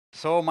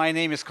So my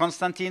name is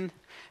Konstantin,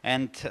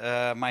 and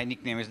my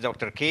nickname is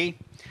Dr. K.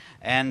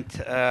 And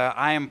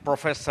I am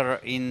professor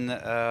in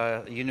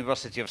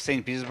University of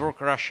St.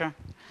 Petersburg, Russia,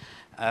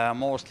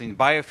 mostly in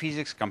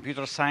biophysics,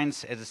 computer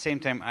science. At the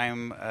same time, I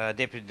am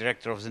deputy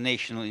director of the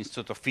National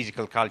Institute of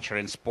Physical Culture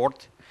and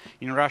Sport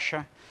in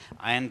Russia,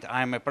 and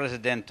I'm a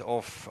president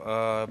of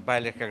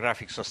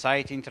Bioelectrographic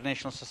Society,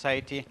 International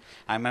Society.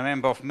 I'm a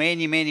member of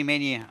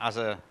many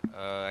other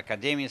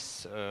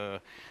academies,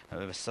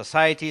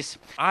 societies.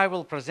 I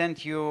will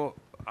present you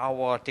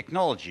our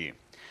technology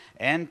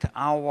and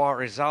our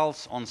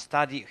results on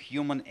study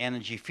human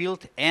energy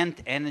field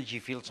and energy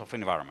fields of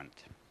environment.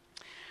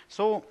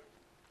 So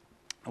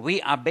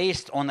we are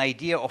based on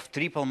idea of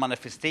triple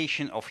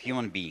manifestation of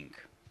human being.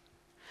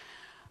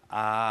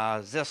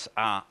 These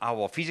are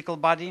our physical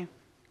body,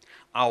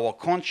 our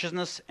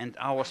consciousness, and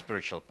our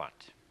spiritual part.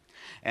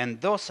 And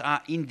those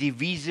are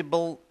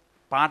indivisible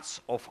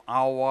parts of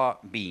our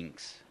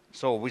beings.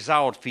 So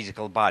without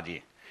physical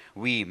body,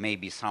 we may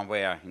be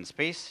somewhere in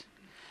space,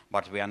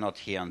 but we are not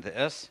here on the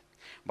earth.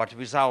 But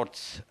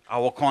without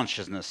our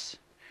consciousness,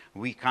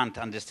 we can't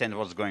understand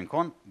what's going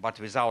on. But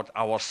without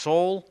our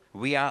soul,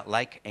 we are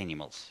like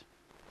animals.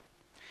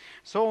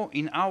 So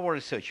in our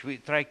research, we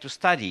try to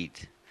study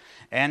it.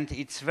 And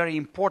it's very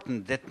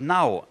important that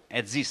now,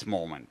 at this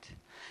moment,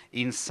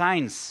 in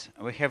science,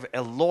 we have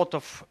a lot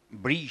of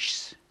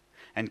breaches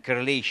and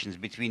correlations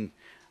between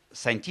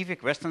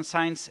scientific Western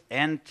science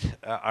and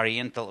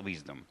Oriental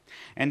wisdom.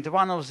 And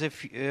one of the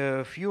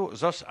few,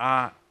 those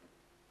are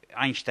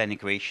Einstein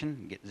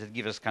equation that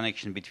gives us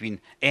connection between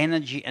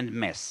energy and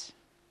mass.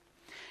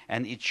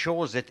 And it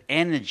shows that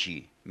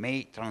energy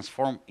may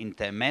transform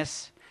into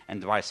mass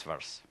and vice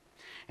versa.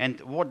 And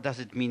what does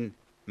it mean,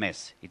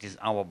 mass? It is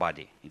our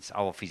body. It's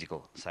our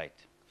physical side.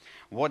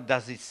 What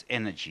does its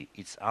energy?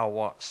 It's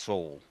our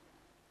soul.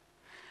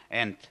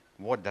 And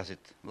what does it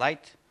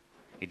light?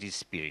 It is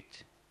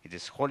spirit. It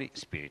is Holy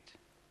Spirit.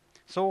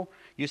 So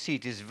you see,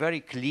 it is very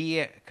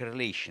clear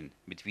correlation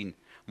between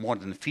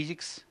modern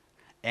physics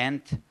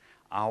and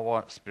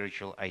our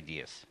spiritual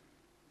ideas.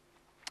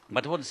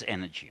 But what is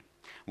energy?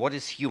 What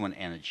is human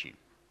energy?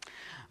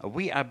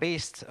 We are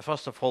based,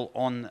 first of all,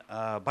 on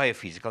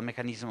biophysical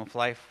mechanism of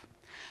life.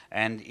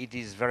 And it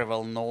is very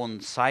well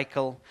known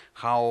cycle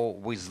how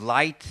with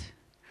light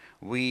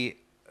we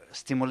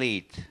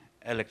stimulate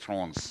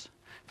electrons,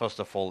 first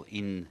of all,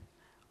 in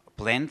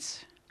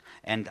plants.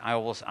 And I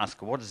always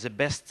ask, what is the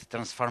best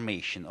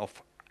transformation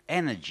of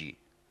energy,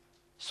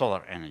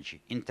 solar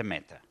energy, into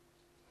matter?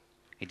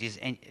 It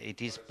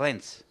is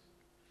plants.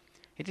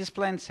 It is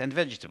plants and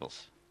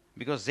vegetables,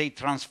 because they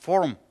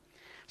transform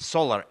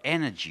solar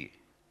energy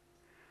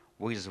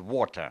with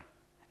water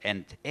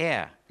and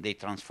air, they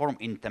transform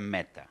into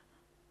matter.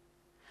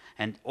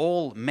 And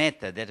all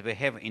matter that we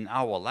have in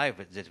our life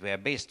that we are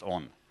based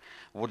on,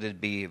 would it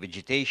be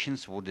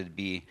vegetations, would it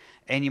be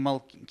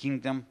animal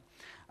kingdom,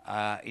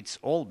 it's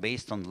all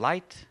based on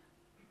light,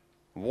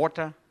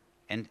 water,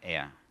 and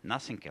air,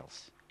 nothing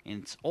else.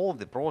 And it's all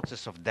the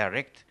process of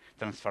direct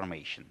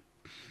transformation.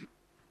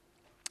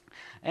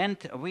 And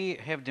we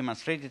have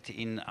demonstrated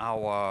in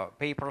our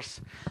papers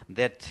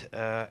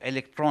that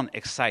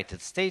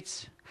electron-excited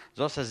states,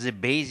 those are the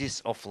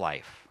basis of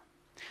life.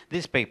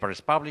 This paper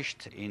is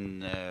published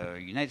in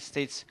United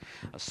States,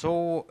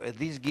 so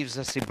this gives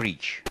us a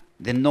bridge.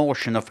 The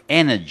notion of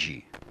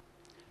energy,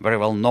 very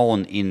well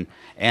known in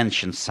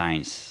ancient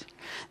science,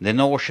 the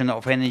notion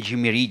of energy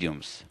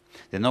meridians,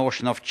 the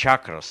notion of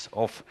chakras,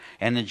 of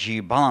energy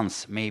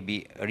balance may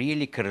be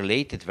really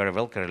correlated, very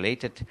well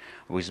correlated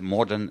with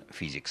modern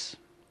physics.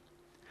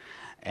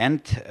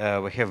 And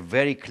we have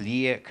very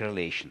clear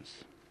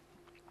correlations.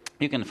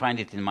 You can find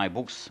it in my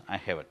books, I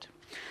have it.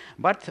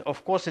 But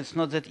of course it's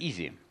not that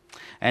easy.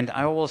 And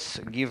I always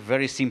give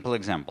very simple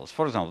examples.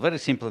 For example, very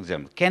simple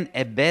example. Can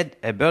a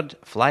bird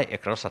fly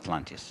across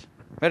Atlantis?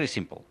 Very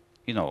simple.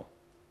 You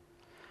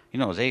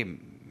know, they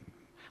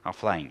are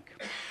flying.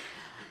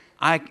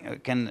 I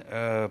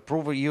can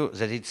prove you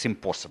that it's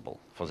impossible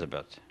for the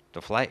bird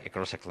to fly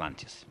across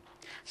Atlantis.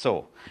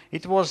 So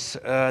it was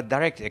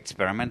direct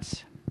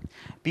experiments.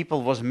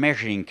 People was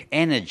measuring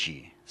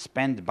energy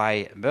spent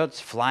by birds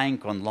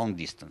flying on long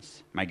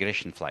distance,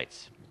 migration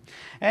flights.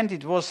 And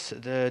it was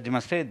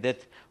demonstrated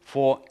that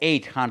for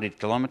 800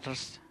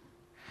 kilometers,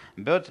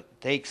 bird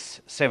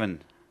takes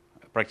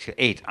practically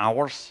 8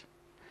 hours,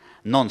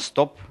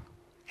 non-stop,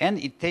 and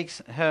it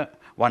takes her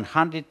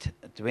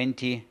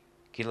 120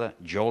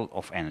 kilojoule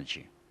of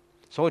energy.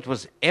 So it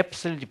was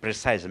absolutely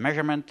precise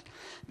measurement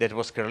that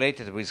was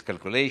correlated with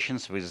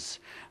calculations, with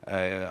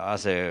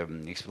other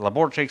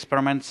laboratory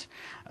experiments.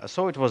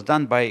 So it was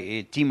done by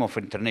a team of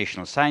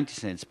international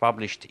scientists, and it's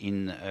published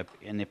in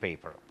a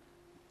paper.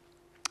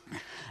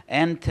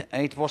 And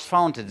it was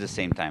found at the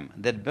same time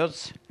that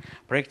birds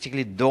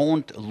practically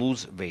don't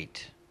lose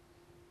weight.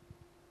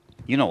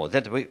 You know,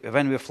 that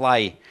when we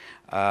fly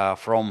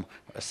from,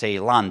 say,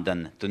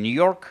 London to New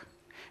York,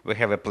 we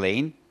have a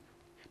plane.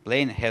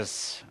 Plane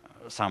has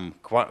some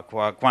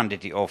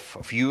quantity of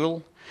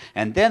fuel,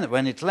 and then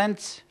when it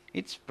lands,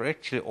 it's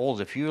practically all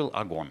the fuel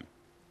are gone.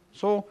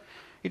 So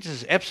it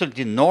is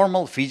absolutely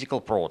normal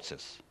physical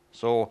process.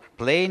 So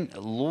plane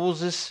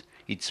loses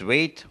its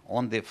weight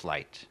on the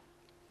flight.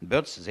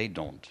 Birds, they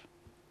don't.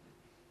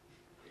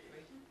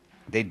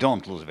 They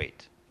don't lose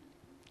weight.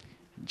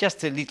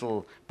 Just a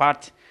little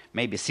part,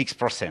 maybe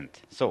 6%.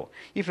 So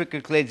if we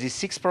calculate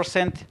this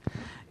 6%,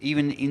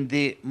 even in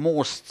the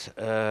most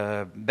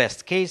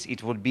best case,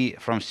 it would be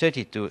from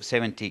 30 to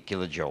 70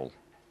 kilojoule.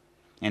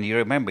 And you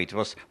remember it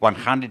was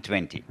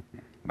 120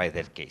 by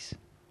that case.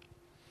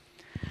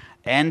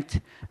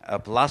 And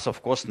plus,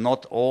 of course,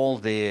 not all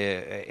the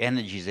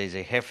energy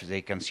they have,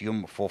 they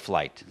consume for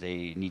flight.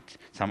 They need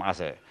some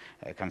other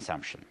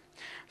consumption.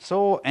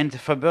 So, and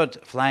for bird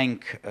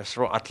flying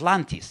through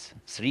Atlantis,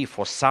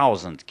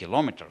 3,000-4,000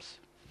 kilometers,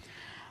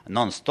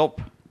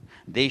 non-stop,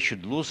 they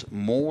should lose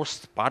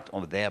most part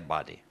of their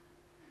body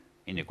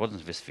in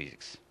accordance with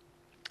physics.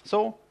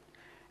 So,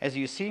 as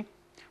you see,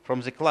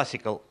 from the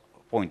classical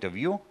point of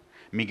view,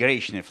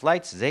 migration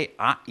flights, they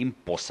are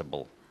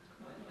impossible.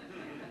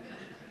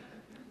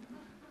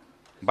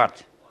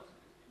 But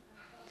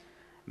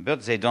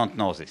birds, they don't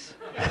know this.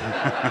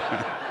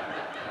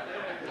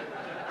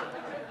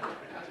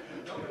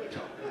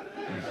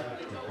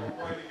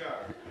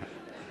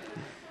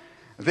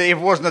 They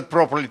was not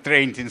properly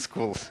trained in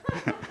schools.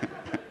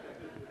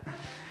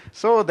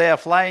 So they are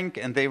flying,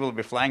 and they will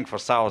be flying for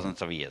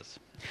thousands of years.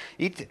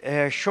 It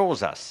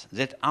shows us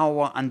that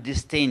our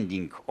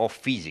understanding of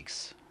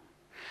physics,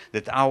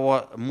 that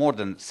our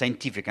modern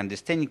scientific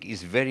understanding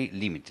is very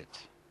limited.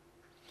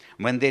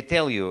 When they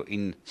tell you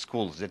in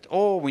schools that,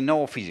 oh, we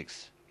know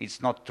physics,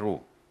 it's not true.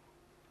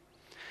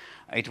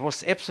 It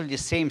was absolutely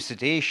the same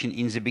situation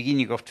in the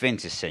beginning of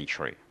 20th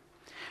century,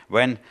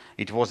 when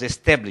it was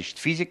established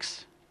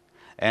physics,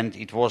 and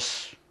it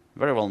was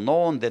very well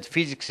known that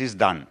physics is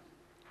done.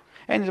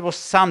 And it was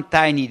some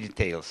tiny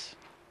details.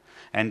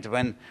 And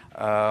when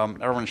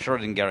Erwin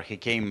Schrödinger, he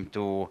came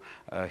to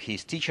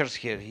his teachers,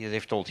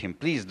 they've told him,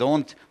 please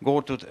don't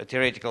go to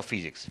theoretical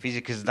physics.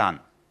 Physics is done.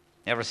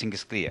 Everything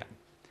is clear.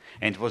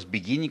 And it was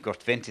beginning of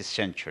 20th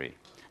century,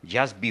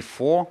 just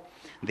before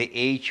the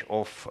age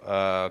of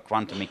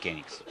quantum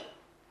mechanics.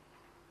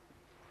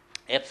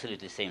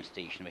 Absolutely same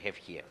situation we have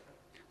here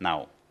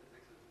now.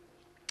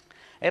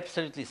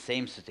 Absolutely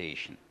same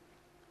situation.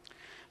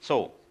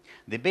 So,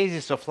 the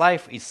basis of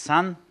life is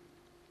sun,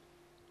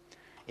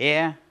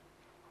 air,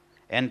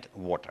 and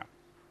water.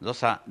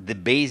 Those are the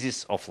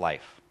basis of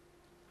life.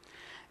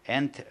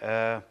 And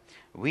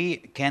we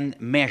can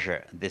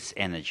measure this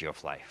energy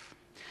of life.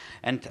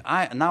 And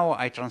now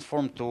I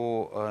transform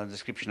to a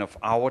description of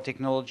our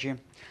technology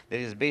that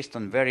is based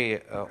on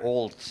very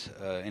old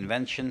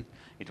invention.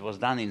 It was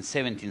done in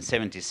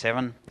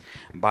 1777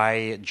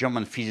 by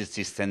German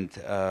physicist and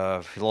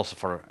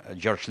philosopher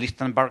George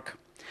Lichtenberg,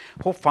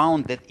 who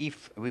found that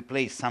if we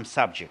place some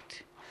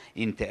subject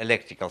in the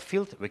electrical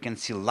field, we can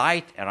see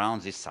light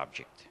around this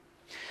subject.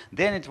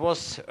 Then it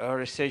was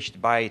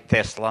researched by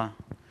Tesla,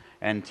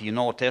 and you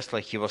know Tesla,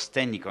 he was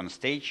standing on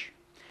stage,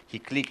 he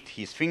clicked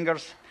his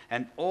fingers,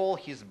 and all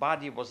his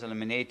body was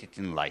illuminated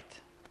in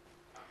light.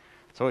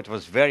 So it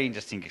was very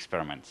interesting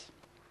experiments.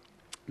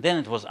 Then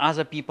it was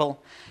other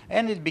people,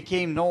 and it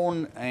became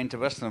known in the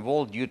Western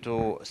world due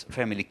to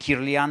family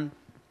Kirlian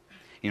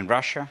in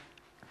Russia,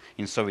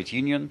 in Soviet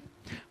Union,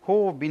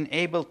 who have been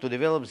able to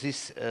develop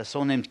this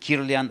so-named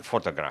Kirlian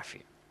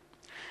photography.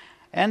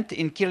 And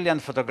in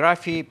Kirlian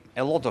photography,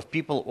 a lot of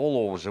people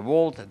all over the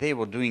world, they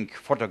were doing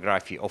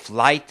photography of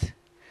light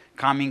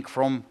coming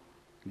from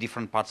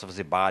different parts of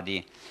the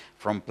body,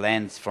 from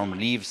plants, from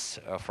leaves,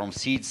 from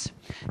seeds,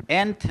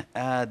 and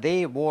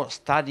they were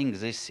studying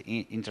this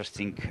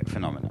interesting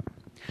phenomenon.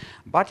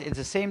 But at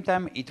the same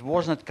time, it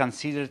was not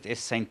considered as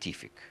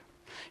scientific.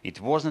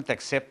 It wasn't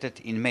accepted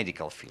in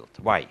medical field.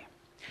 Why?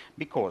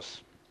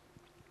 Because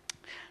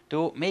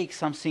to make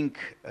something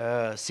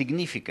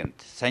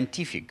significant,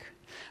 scientific,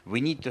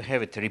 we need to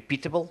have it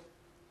repeatable,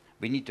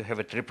 we need to have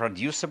it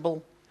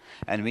reproducible,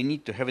 and we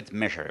need to have it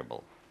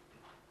measurable.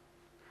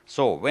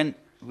 So when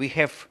we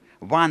have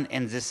one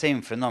and the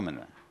same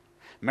phenomena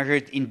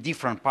measured in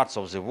different parts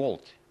of the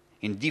world,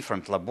 in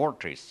different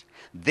laboratories,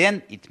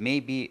 then it may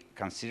be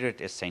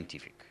considered as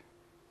scientific.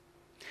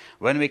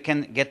 When we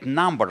can get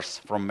numbers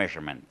from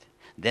measurement,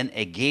 then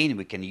again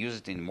we can use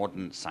it in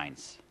modern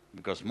science.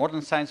 Because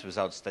modern science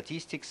without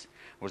statistics,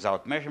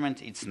 without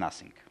measurement, it's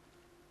nothing.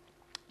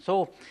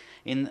 So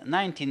in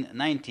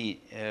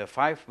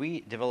 1995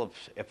 we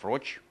developed an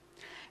approach,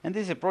 and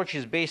this approach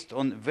is based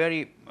on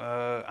very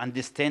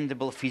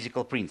understandable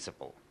physical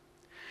principle.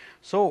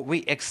 So we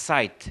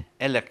excite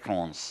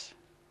electrons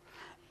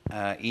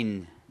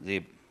in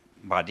the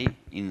body,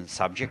 in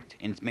subject,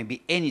 and it may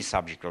be any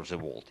subject of the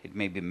world. It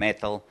may be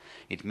metal,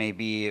 it may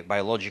be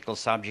biological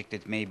subject,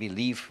 it may be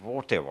leaf,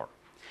 whatever.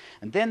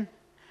 And then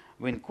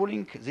when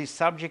cooling, this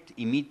subject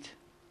emit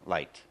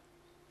light.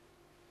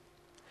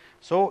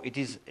 So it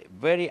is a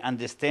very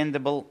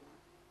understandable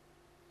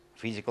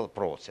physical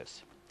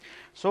process.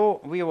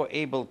 So we were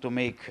able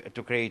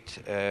to create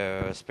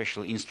a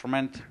special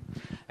instrument,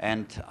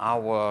 and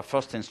our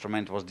first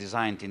instrument was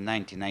designed in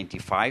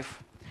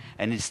 1995,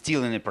 and it's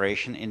still in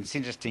operation. And it's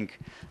interesting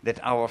that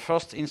our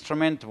first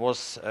instrument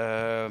was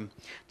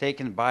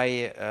taken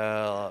by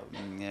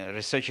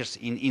researchers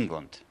in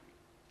England,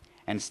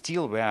 and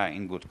still we are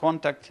in good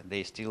contact.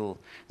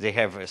 They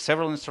have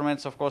several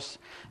instruments, of course,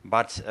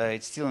 but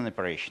it's still in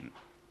operation.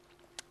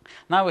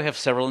 Now we have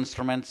several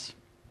instruments.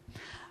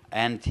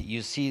 And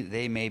you see,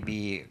 they may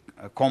be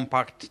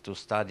compact to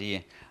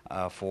study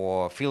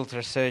for field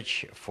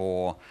research.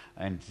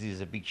 And this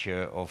is a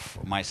picture of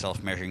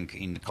myself measuring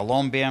in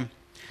Colombia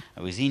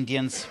with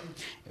Indians.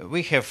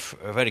 We have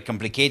very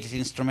complicated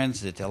instruments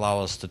that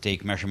allow us to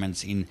take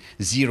measurements in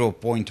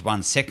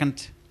 0.1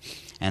 second,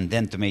 and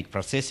then to make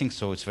processing.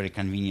 So it's very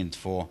convenient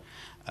for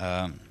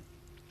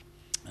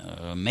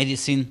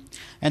medicine.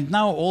 And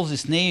now all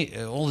this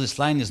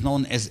line is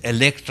known as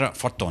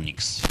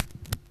electrophotonics.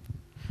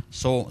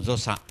 So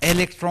those are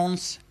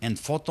electrons and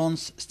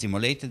photons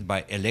stimulated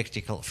by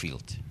electrical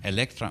field,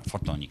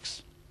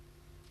 electrophotonics.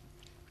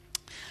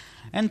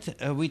 And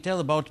we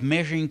tell about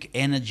measuring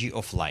energy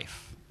of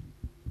life.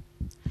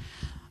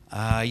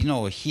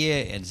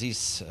 Here at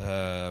this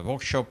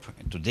workshop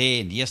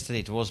today and yesterday,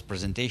 it was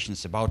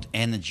presentations about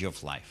energy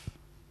of life.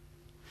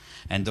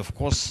 And of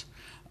course,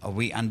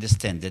 we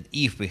understand that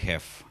if we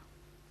have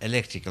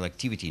electrical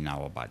activity in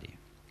our body,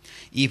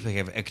 if we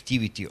have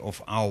activity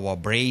of our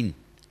brain,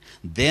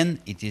 then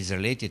it is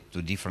related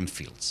to different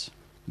fields.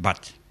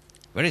 But,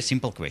 very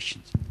simple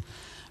question.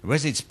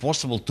 Whether it's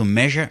possible to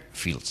measure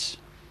fields.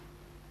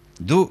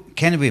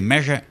 Can we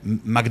measure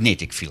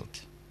magnetic field?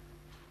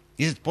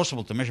 Is it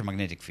possible to measure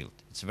magnetic field?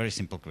 It's a very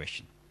simple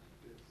question.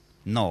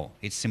 No,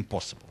 it's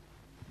impossible.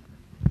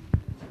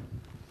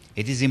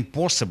 It is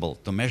impossible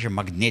to measure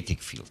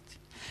magnetic field.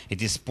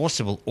 It is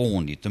possible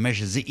only to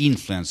measure the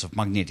influence of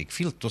magnetic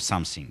field to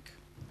something.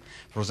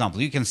 For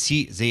example, you can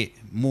see the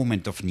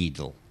movement of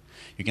needle.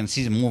 You can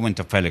see the movement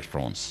of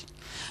electrons.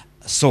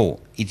 So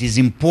it is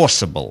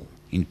impossible,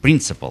 in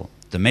principle,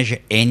 to measure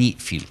any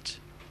field.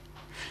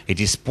 It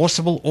is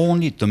possible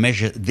only to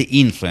measure the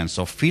influence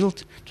of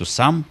field to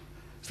some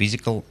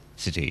physical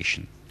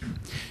situation.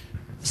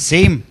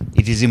 Same,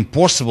 it is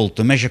impossible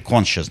to measure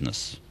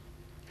consciousness.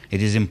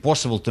 It is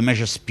impossible to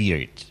measure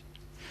spirit.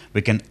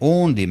 We can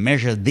only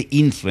measure the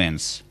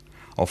influence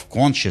of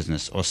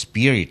consciousness or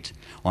spirit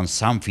on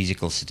some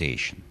physical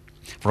situation.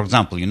 For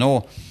example,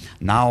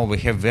 now we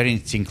have very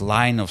interesting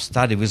line of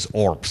study with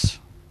orbs.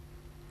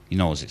 You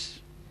know this.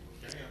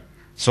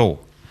 So,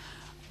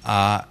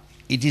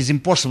 it is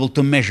impossible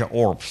to measure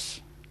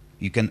orbs.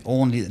 You can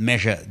only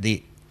measure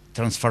the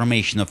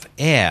transformation of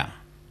air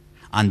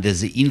under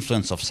the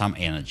influence of some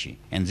energy.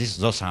 And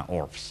those are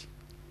orbs.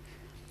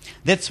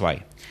 That's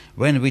why,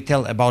 when we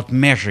tell about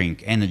measuring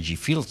energy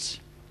fields,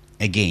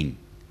 again,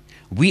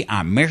 we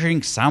are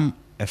measuring some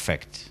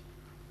effect.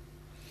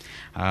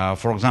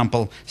 For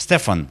example,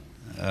 Stefan,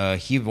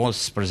 he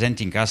was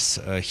presenting us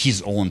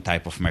his own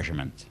type of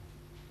measurement.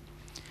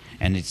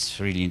 And it's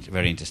really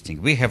very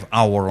interesting. We have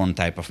our own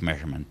type of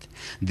measurement.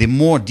 The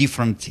more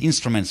different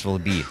instruments will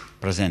be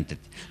presented,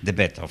 the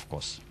better, of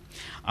course.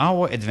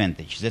 Our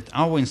advantage that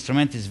our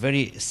instrument is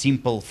very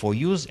simple for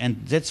use,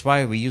 and that's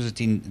why we use it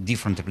in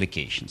different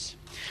applications.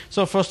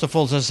 So first of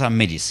all, those are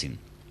medicine.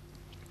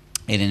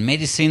 And in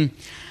medicine,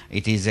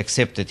 it is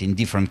accepted in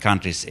different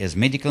countries as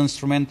medical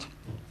instrument.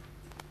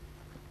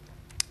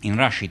 In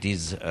Russia, it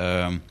is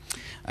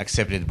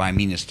accepted by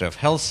Ministry of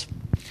Health.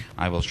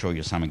 I will show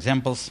you some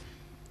examples.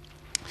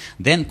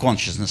 Then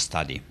consciousness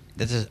study.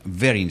 That is a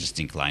very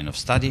interesting line of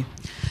study.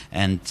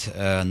 And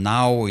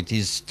now it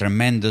is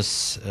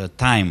tremendous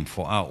time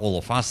for all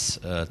of us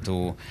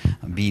to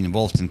be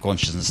involved in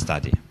consciousness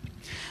study.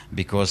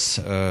 Because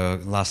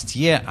last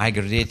year I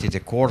graduated a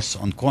course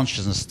on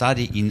consciousness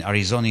study in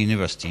Arizona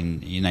University in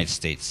the United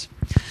States.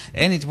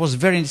 And it was a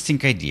very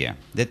interesting idea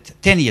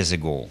that 10 years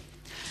ago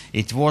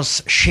it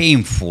was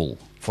shameful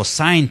for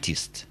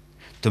scientists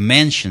to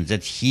mention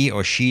that he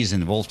or she is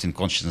involved in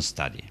consciousness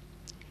study.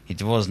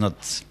 It was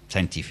not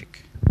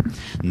scientific.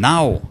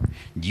 Now,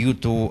 due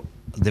to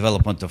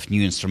development of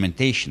new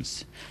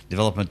instrumentations,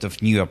 development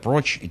of new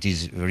approach, it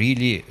is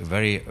really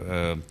very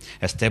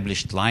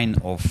established line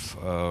of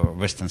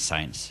Western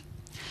science.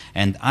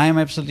 And I am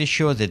absolutely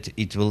sure that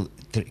it will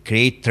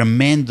create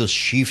tremendous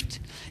shift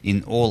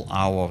in all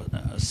our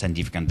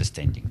scientific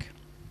understanding.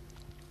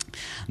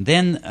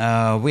 Then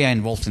we are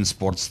involved in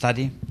sports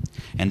study.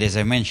 And as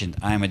I mentioned,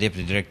 I am a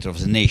deputy director of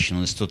the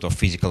National Institute of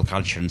Physical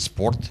Culture and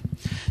Sport,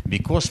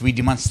 because we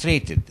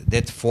demonstrated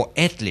that for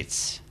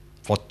athletes,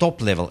 for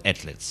top-level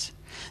athletes,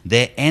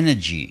 their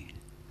energy,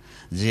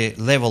 the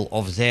level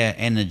of their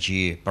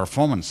energy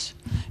performance,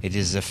 it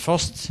is the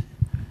first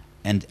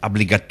and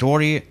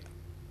obligatory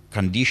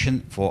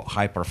condition for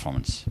high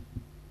performance.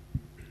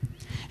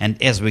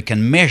 And as we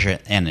can measure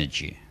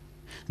energy,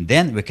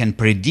 then we can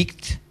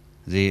predict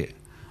the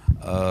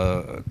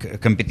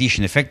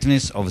competition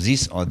effectiveness of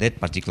this or that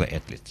particular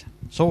athlete.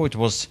 So it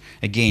was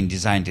again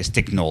designed as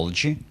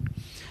technology,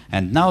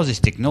 And now this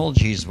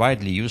technology is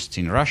widely used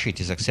in Russia. It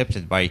is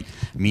accepted by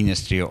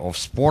Ministry of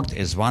Sport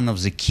as one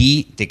of the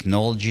key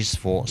technologies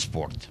for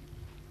sport.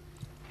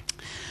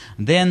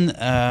 Then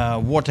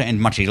water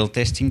and material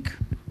testing.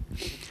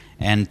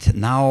 And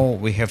now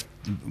we have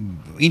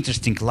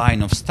interesting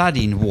line of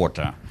study in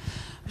water.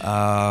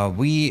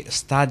 We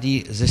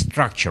study the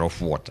structure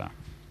of water.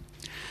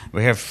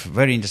 We have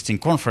very interesting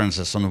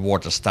conferences on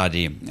water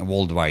study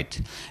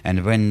worldwide.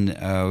 And when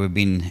we've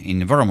been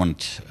in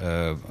Vermont,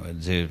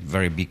 the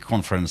very big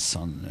conference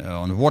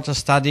on water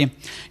study,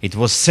 it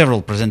was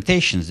several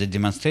presentations that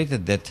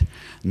demonstrated that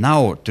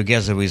now,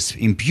 together with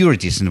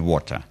impurities in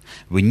water,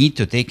 we need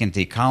to take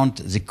into account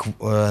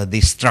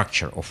the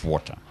structure of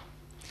water.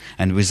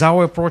 And with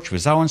our approach,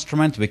 with our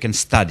instrument, we can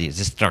study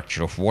the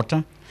structure of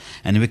water,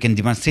 and we can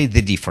demonstrate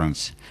the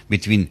difference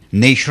between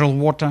natural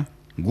water,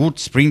 good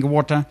spring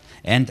water,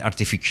 and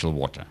artificial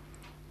water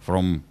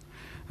from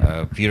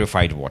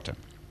purified water.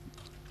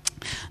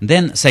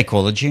 Then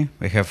psychology.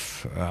 We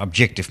have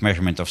objective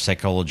measurement of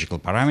psychological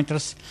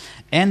parameters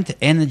and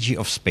energy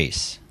of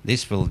space.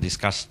 This we'll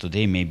discuss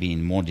today, maybe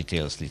in more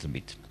details a little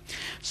bit.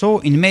 So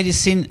in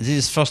medicine, this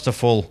is first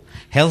of all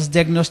health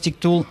diagnostic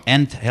tool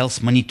and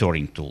health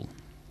monitoring tool.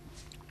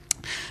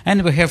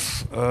 And we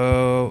have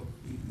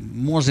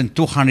more than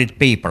 200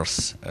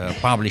 papers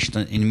published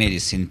in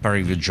medicine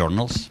peer-reviewed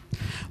journals,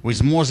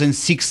 with more than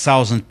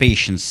 6,000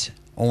 patients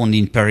only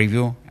in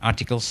peer-review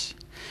articles.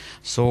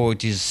 So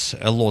it is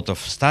a lot of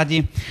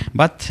study.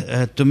 But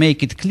to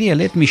make it clear,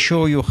 let me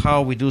show you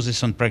how we do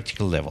this on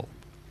practical level.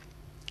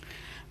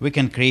 We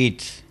can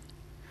create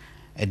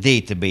a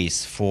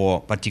database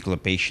for particular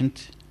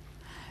patient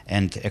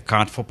and a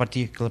card for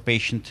particular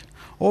patient,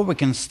 or we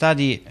can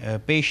study a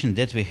patient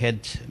that we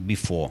had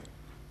before.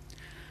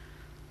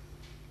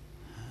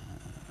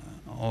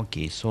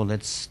 Okay, so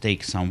let's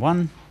take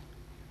someone.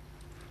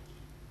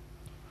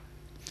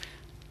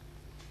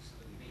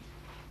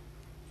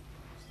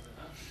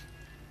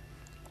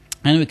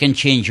 And we can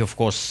change, of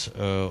course,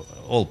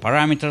 all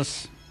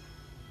parameters.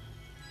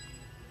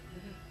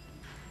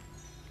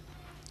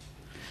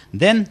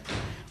 Then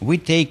we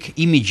take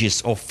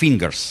images of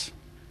fingers.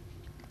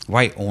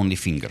 Why only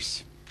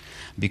fingers?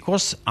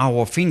 Because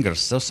our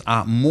fingers, those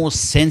are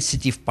most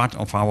sensitive part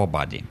of our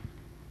body.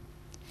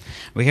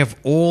 We have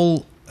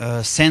all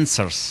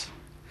sensors,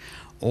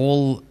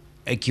 all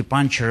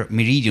acupuncture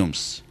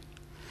meridians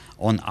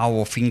on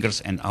our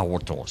fingers and our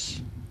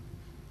toes.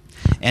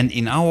 And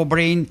in our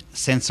brain,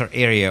 sensor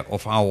area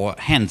of our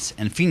hands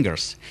and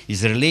fingers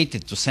is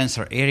related to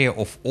sensor area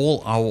of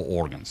all our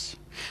organs.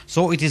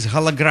 So it is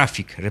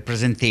holographic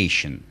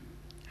representation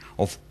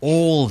of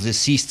all the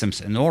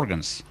systems and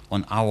organs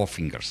on our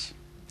fingers.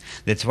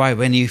 That's why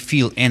when you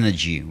feel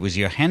energy with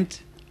your hand,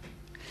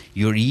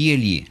 you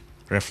really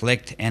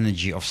reflect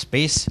energy of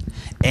space,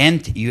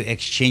 and you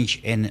exchange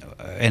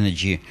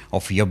energy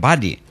of your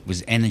body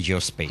with energy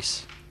of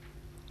space.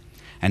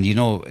 And you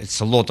know, it's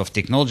a lot of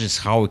technologies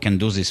how we can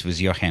do this with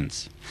your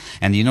hands.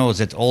 And you know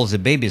that all the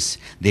babies,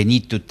 they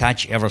need to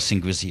touch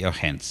everything with your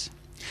hands.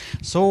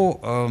 So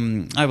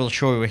I will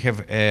show you, we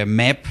have a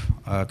map,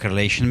 a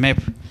correlation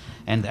map,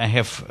 and I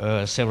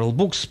have several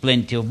books,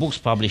 plenty of books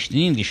published in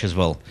English as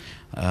well,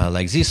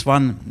 like this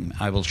one.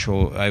 I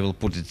will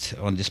put it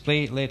on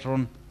display later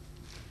on.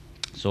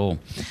 So,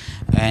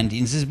 and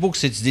in these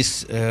books, it's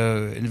this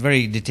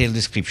very detailed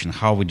description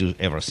how we do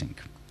everything.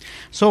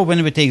 So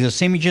when we take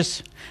those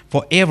images,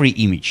 for every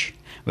image,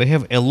 we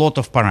have a lot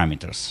of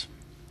parameters.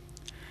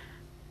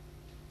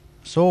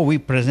 So we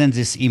present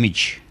this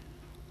image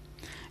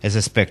as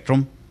a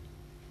spectrum,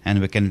 and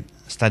we can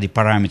study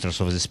parameters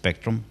of the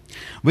spectrum.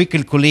 We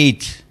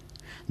calculate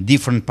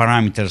different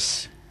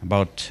parameters,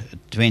 about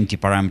 20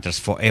 parameters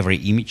for every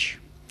image.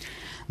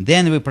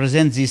 Then we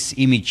present this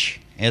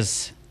image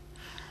as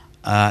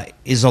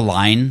is a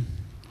line,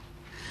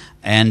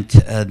 and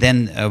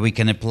then we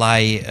can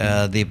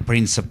apply the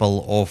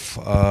principle of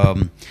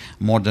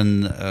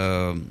modern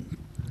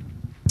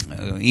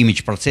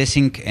image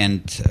processing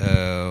and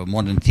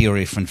modern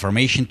theory of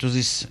information to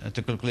this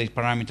to calculate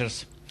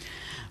parameters.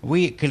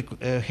 We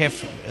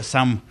have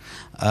some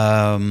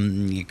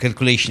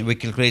calculation. We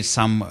calculate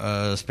some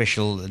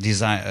special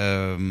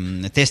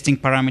design testing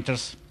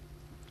parameters.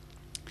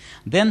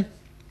 Then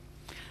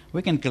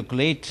we can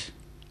calculate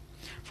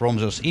from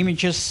those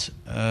images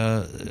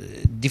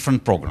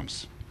different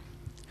programs.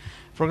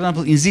 For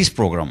example, in this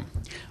program,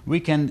 we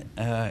can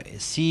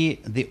see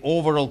the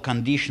overall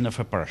condition of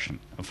a person.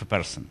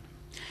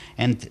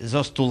 And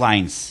those two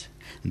lines,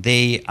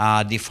 they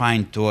are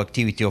defined to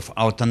activity of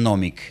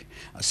autonomic,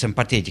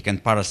 sympathetic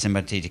and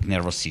parasympathetic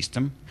nervous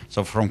system.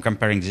 So from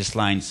comparing these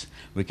lines,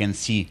 we can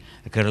see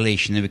a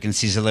correlation, and we can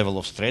see the level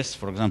of stress.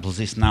 For example,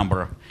 this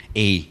number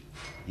A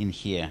in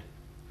here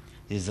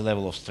is the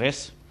level of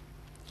stress.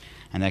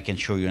 And I can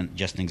show you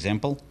just an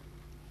example.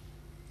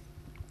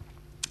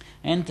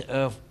 And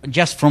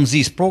just from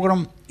this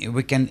program,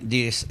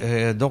 these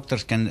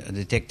doctors can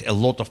detect a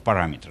lot of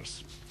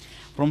parameters.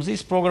 From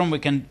this program, we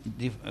can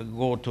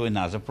go to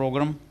another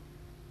program.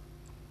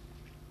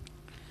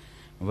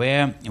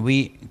 where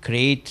we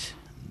create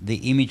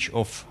the image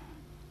of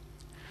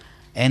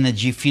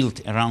energy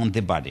field around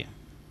the body.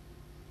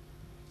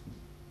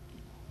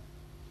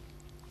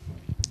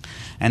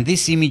 And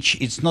this image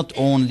is not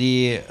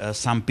only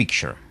some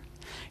picture.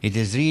 It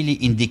is really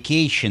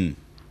indication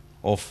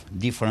of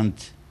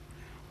different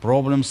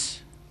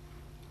problems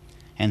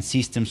and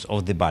systems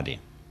of the body.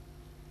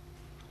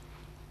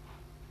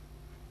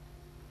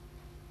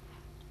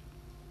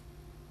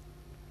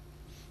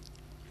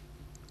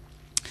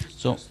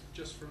 So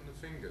just from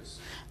the fingers.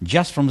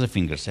 Just from the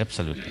fingers,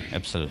 absolutely,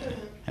 absolutely,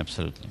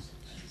 absolutely.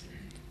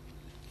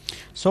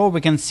 So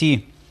we can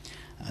see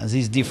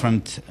these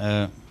different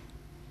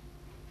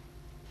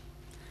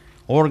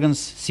organs,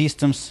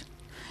 systems,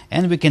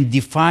 and we can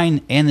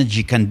define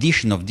energy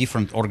condition of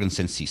different organs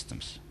and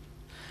systems.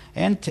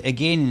 And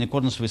again, in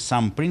accordance with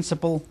some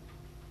principle,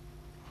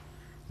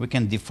 we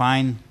can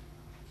define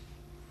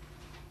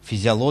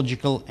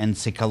physiological and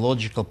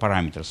psychological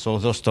parameters. So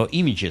those two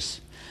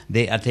images,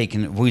 they are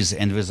taken with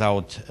and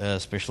without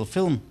special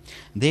film.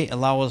 They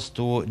allow us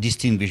to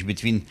distinguish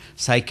between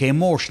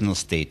psycho-emotional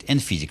state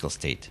and physical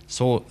state.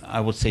 So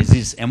I would say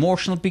this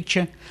emotional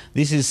picture,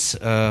 this is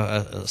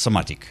a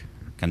somatic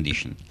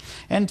condition.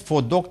 And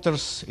for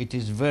doctors, it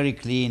is very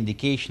clear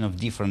indication of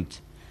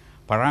different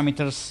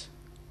parameters,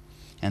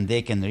 and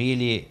they can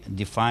really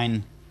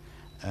define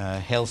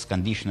health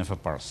condition of a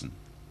person.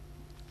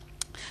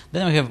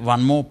 Then we have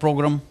one more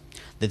program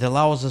that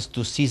allows us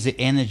to see the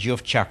energy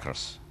of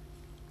chakras.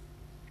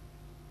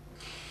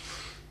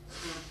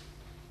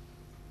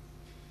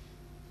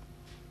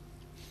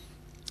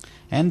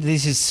 And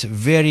this is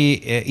very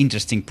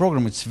interesting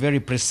program. It's very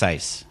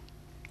precise.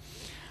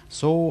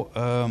 So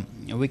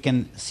we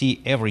can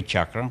see every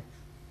chakra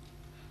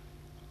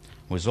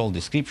with all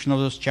description of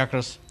those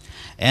chakras,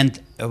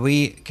 and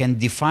we can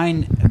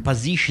define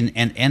position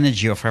and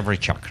energy of every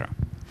chakra.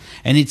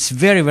 And it's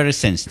very, very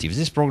sensitive.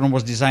 This program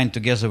was designed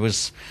together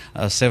with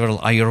several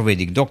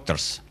Ayurvedic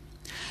doctors,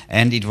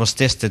 and it was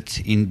tested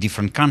in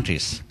different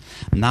countries.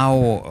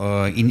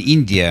 Now in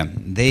India,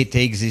 they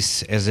take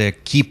this as a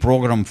key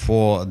program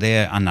for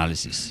their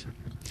analysis.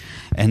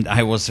 And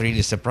I was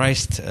really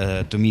surprised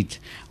to meet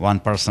one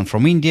person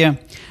from India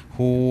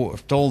who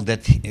told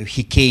that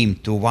he came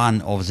to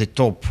one of the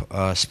top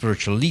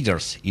spiritual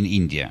leaders in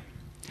India.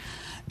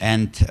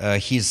 And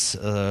he's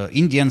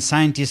Indian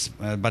scientist,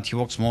 but he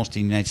works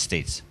mostly in the United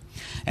States.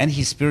 And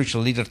his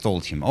spiritual leader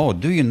told him, "Oh,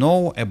 do you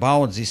know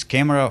about this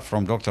camera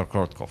from Dr.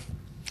 Korotkov?"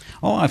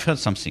 "Oh, I've heard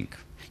something.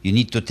 You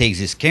need to take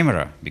this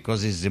camera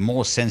because it's the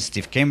most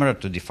sensitive camera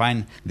to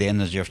define the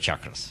energy of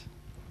chakras."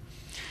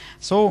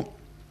 So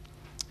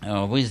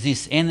with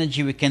this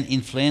energy, we can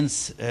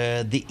influence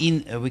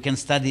we can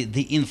study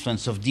the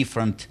influence of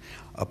different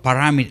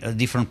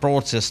different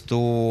processes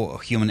to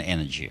human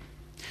energy.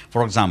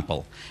 For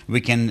example,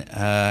 we can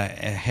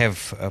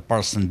have a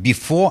person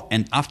before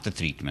and after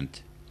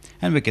treatment,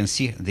 and we can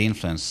see the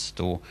influence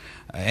to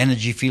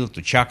energy field,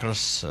 to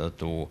chakras,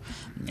 to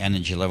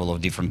energy level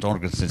of different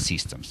organs and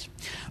systems.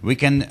 We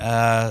can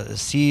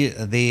see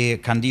the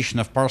condition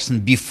of person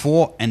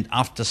before and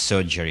after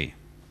surgery,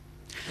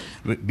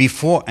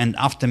 before and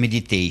after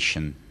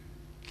meditation,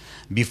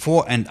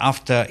 before and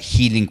after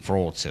healing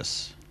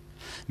process,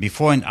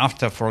 before and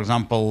after, for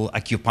example,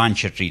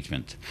 acupuncture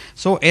treatment.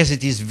 So as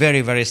it is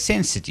very, very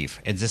sensitive,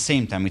 at the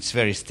same time it's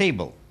very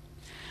stable,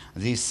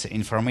 this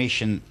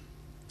information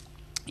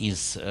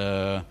is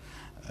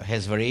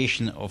has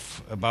variation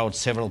of about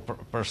several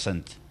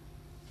percent.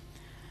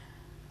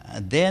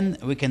 Then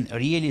we can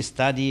really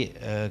study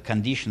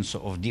conditions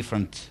of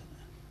different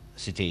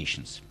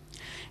situations.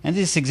 And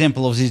this is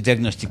example of this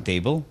diagnostic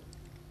table.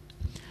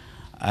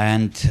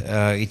 And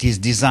it is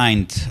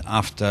designed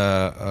after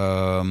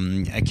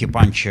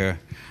acupuncture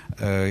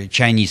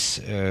Chinese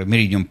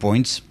meridian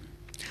points.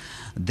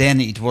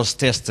 Then it was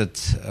tested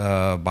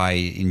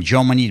in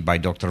Germany by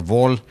Dr.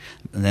 Wohl,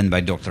 then by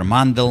Dr.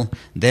 Mandel.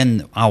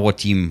 Then our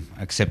team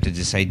accepted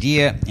this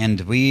idea,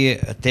 and we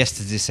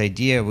tested this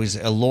idea with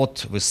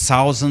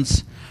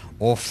thousands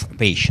of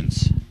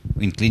patients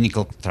in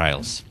clinical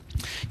trials.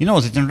 You know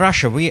that in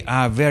Russia we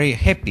are very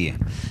happy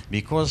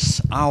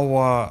because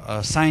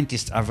our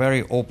scientists are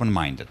very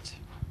open-minded.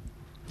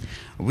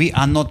 We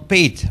are not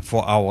paid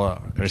for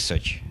our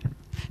research.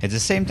 At the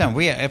same time,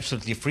 we are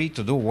absolutely free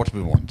to do what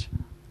we want.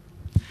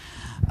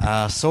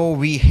 So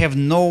we have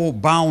no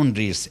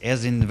boundaries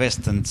as in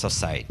Western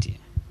society.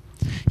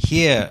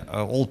 Here,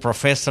 all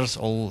professors,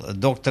 all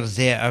doctors,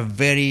 they are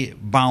very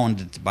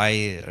bounded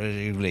by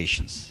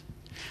regulations.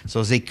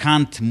 So they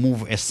can't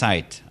move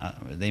aside.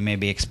 They may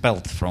be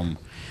expelled from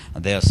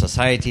their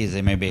society,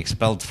 they may be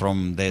expelled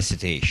from their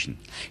situation.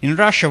 In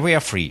Russia, we are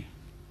free.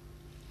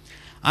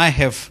 I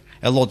have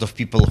a lot of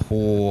people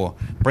who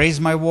praise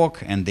my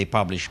work and they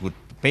publish good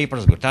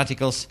papers, good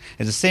articles.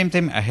 At the same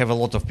time, I have a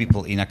lot of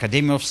people in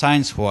Academy of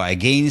Science who are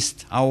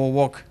against our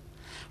work,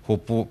 who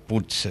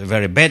put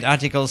very bad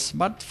articles,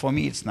 but for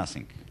me it's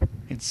nothing.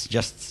 It's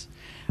just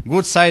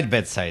good side,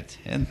 bad side,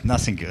 and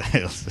nothing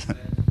else.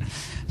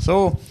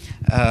 So,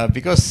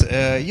 because,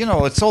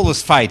 it's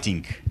always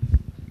fighting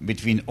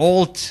between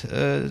old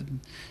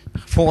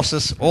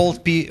forces,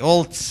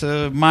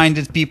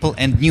 old-minded people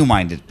and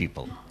new-minded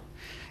people.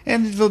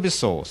 And it will be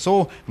so.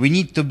 So we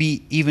need to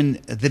be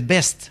even the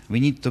best. We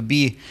need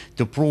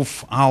to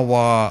prove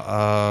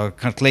our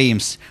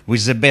claims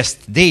with the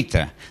best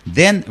data.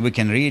 Then we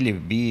can really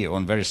be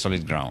on very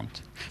solid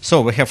ground.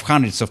 So we have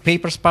hundreds of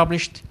papers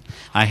published.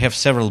 I have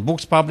several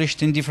books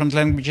published in different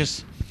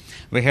languages.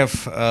 We have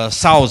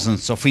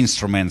thousands of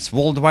instruments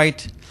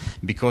worldwide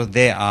because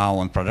they are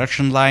on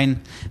production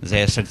line.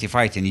 They are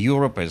certified in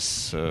Europe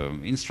as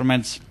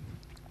instruments.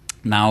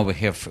 Now we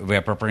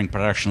are preparing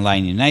production line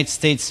in the United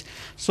States.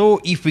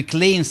 So if we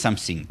claim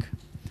something,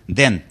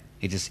 then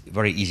it is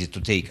very easy to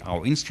take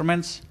our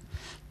instruments,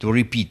 to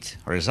repeat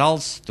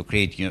results, to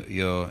create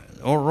your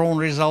own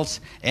results,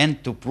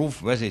 and to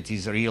prove whether it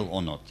is real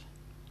or not.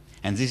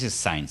 And this is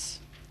science.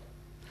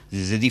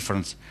 This is the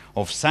difference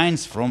of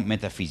science from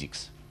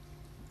metaphysics.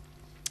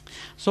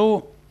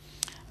 So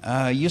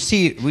you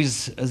see,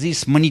 with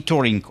this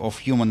monitoring of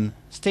human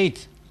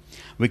state,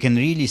 we can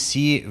really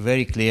see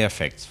very clear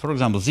effects. For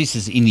example, this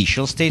is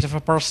initial state of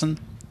a person,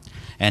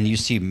 and you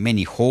see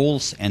many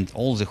holes, and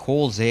all the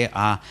holes, they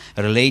are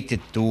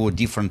related to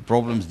different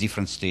problems,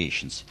 different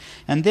situations.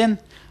 And then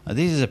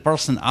this is a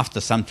person after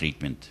some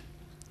treatment.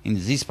 In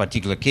this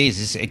particular case,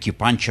 this is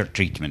acupuncture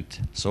treatment.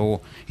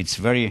 So it's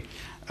very,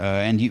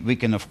 and we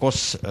can of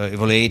course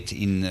evaluate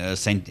in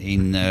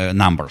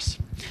numbers.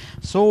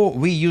 So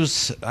we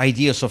use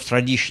ideas of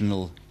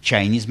traditional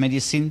Chinese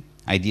medicine,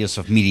 ideas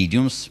of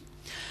meridians.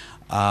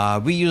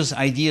 We use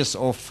ideas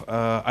of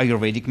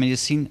Ayurvedic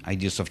medicine,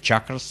 ideas of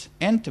chakras,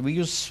 and we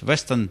use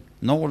Western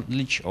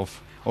knowledge of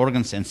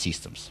organs and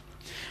systems.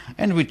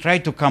 And we try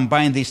to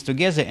combine this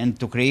together and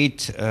to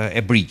create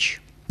a bridge.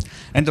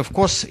 And of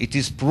course, it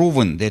is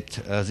proven that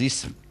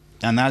this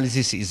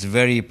analysis is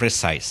very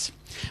precise.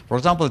 For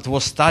example, it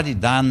was study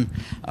done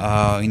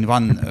in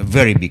one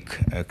very big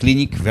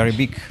clinic, very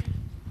big,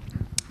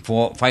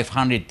 for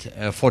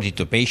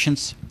 542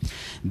 patients.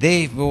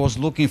 They was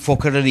looking for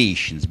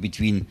correlations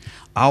between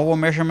our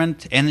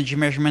measurement, energy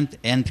measurement,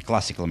 and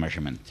classical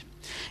measurement.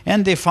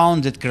 And they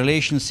found that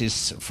correlations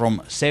is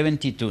from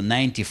 70 to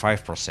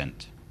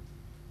 95%.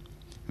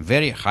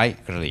 Very high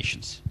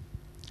correlations.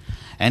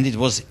 And it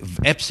was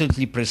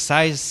absolutely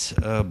precise,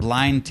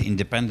 blind,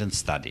 independent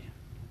study.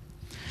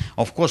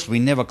 Of course, we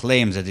never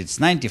claim that it's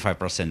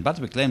 95%, but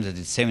we claim that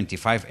it's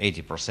 75,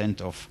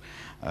 80% of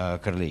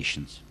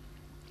correlations.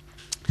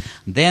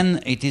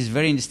 Then it is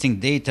very interesting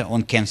data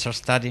on cancer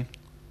study.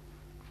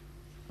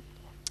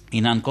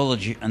 In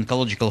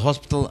oncological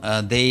hospital,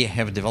 they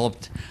have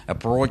developed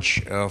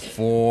approach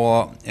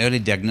for early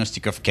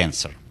diagnostic of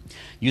cancer.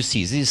 You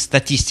see, this is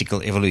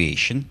statistical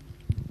evaluation,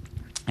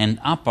 and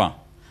upper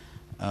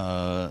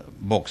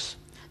box,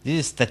 this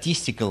is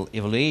statistical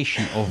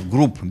evaluation of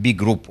big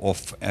group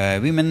of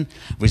women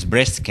with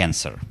breast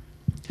cancer.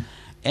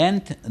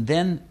 And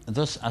then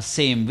those are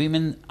same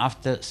women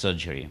after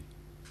surgery.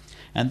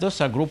 And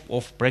those are a group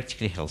of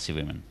practically healthy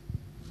women.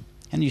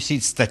 And you see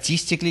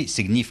statistically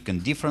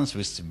significant difference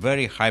with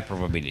very high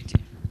probability.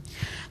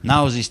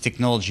 Now this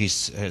technology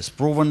is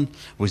proven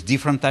with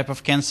different type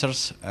of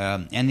cancers,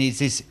 and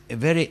it is a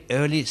very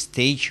early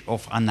stage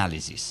of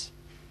analysis.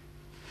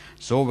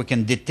 So we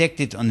can detect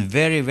it on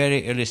very,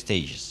 very early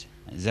stages.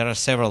 There are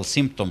several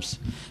symptoms,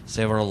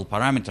 several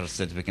parameters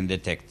that we can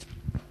detect.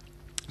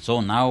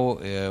 So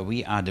now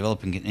we are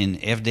developing in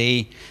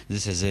FDA.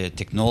 This is a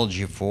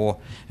technology for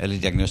early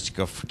diagnostic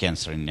of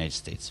cancer in the United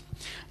States.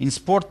 In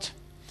sport,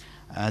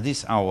 this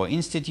is our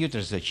institute,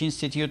 research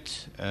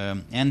institute,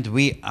 and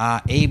we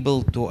are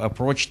able to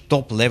approach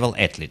top-level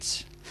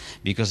athletes.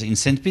 Because in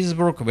St.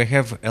 Petersburg, we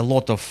have a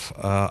lot of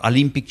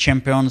Olympic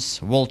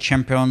champions, world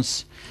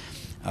champions.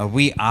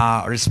 We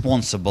are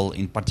responsible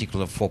in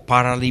particular for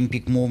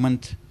Paralympic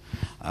movement.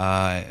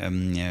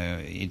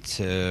 It's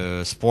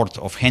a sport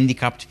of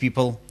handicapped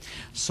people.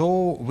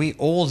 So we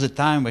all the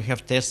time we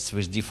have tests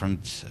with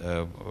different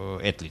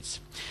athletes.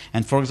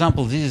 And for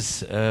example,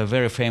 this is a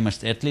very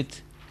famous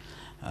athlete.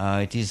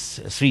 It is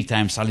 3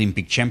 times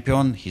Olympic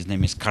champion. His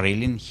name is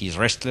Kirlian. He's a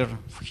wrestler,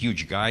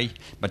 huge guy,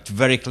 but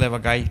very clever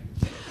guy.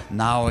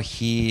 Now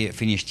he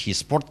finished his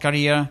sport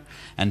career,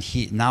 and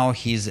now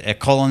he's a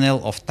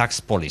colonel of tax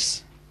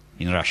police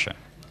in Russia.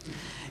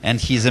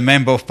 And he's a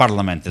member of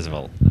parliament as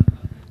well.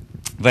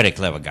 Very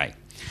clever guy.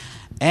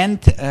 And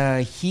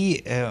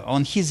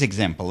on his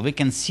example, we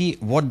can see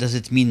what does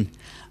it mean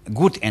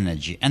good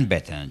energy and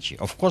bad energy.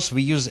 Of course,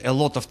 we use a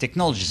lot of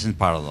technologies in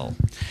parallel.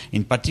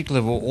 In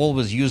particular, we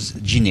always use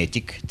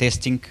genetic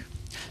testing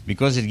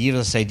because it gives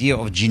us idea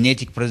of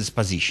genetic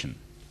predisposition.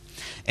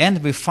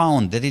 And we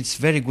found that it's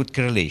very good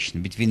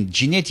correlation between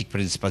genetic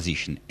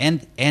predisposition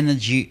and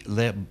energy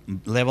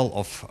level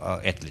of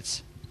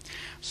athletes.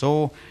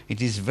 So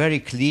it is very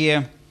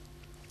clear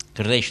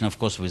correlation, of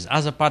course, with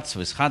other parts,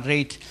 with heart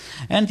rate.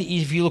 And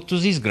if you look to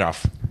this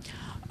graph,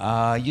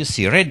 you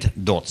see red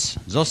dots.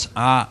 Those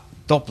are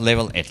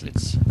top-level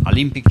athletes,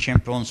 Olympic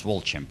champions,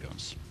 world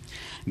champions.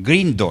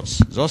 Green dots,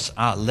 those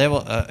are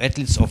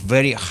athletes of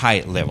very high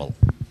level.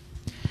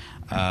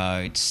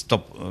 It's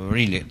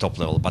really top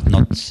level, but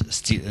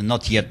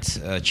not yet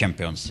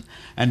champions.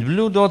 And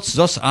blue dots,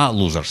 those are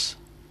losers.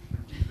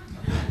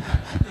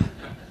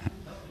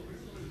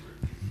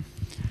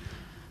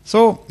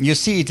 So you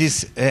see, it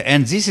is,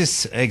 and this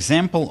is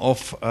example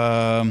of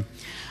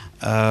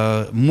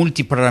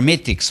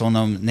multiparametric, so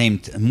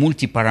named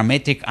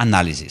multiparametric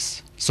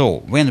analysis. So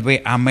when we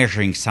are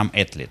measuring some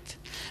athlete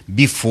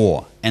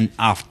before and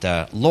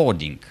after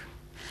loading,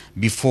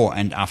 before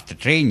and after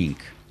training,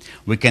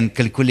 we can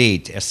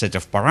calculate a set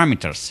of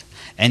parameters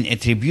and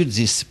attribute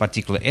this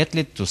particular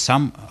athlete to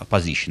some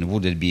position.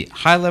 Would it be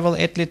high-level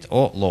athlete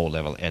or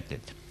low-level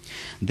athlete?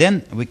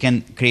 Then we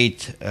can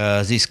create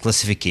this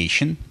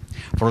classification.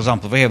 For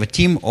example, we have a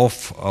team of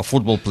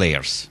football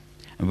players.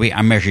 We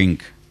are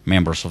measuring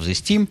members of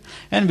this team,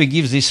 and we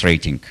give this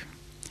rating.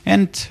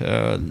 And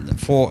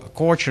for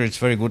coach, it's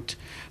very good.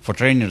 For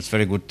trainer, it's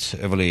very good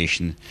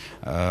evaluation,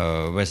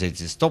 whether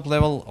it is top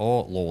level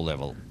or low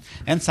level.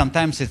 And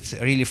sometimes it's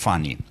really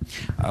funny.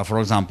 For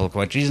example,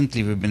 quite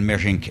recently we've been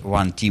measuring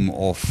one team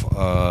of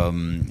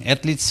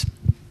athletes,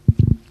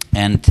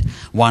 and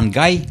one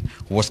guy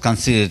who was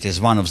considered as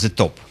one of the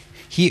top,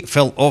 he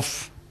fell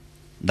off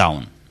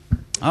down.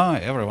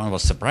 Everyone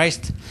was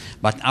surprised,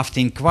 but after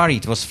inquiry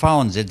it was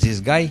found that this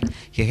guy,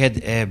 he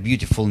had a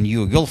beautiful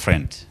new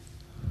girlfriend,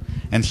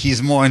 and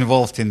he's more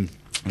involved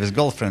with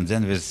girlfriend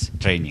than with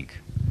training.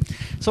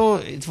 So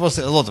it was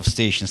a lot of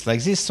stations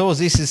like this. So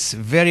this is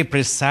very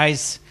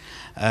precise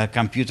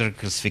computer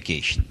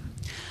classification.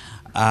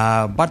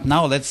 But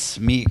now let's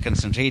me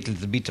concentrate a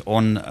little bit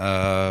on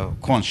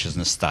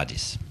consciousness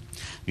studies,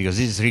 because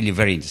this is really a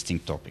very interesting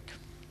topic.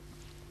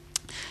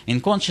 In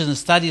consciousness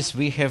studies,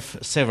 we have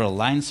several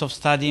lines of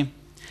study,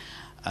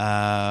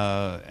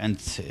 and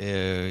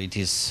it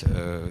is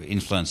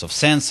influence of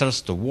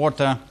sensors to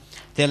water,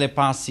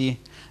 telepathy,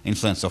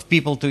 influence of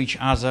people to each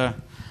other,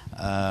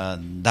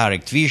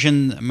 direct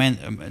vision,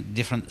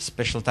 different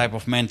special type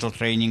of mental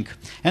training,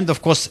 and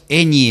of course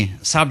any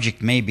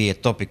subject may be a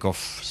topic of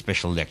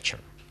special lecture,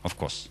 of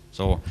course.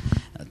 So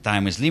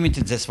time is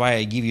limited, that's why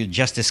I give you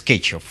just a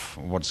sketch of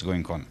what's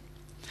going on.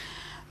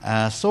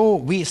 So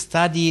we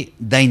study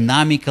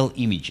dynamical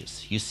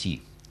images, you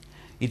see.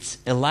 It's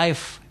a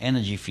live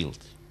energy field.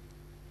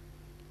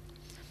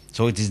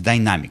 So it is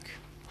dynamic.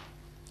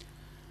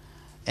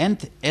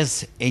 And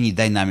as any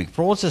dynamic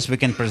process, we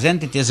can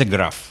present it as a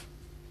graph.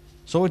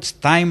 So it's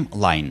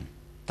timeline,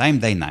 time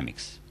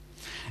dynamics.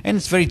 And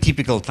it's very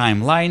typical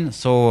timeline.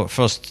 So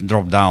first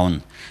drop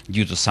down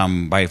due to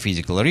some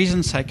biophysical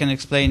reasons I can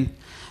explain.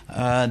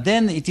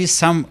 Then it is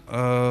some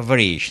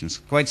variations,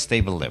 quite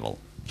stable level.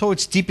 So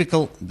it's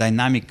typical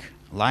dynamic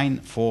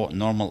line for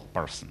normal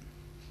person.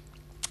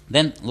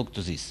 Then look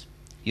to this.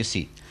 You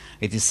see,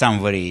 it is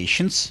some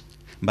variations,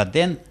 but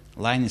then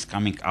line is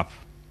coming up.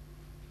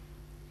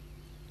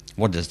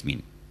 What does it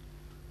mean?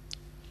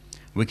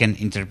 We can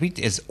interpret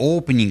as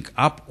opening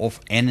up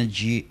of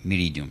energy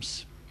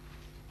meridians,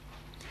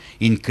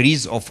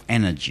 increase of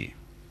energy.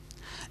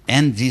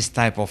 And this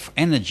type of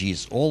energy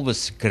is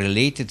always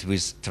correlated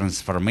with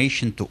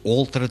transformation to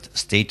altered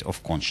state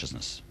of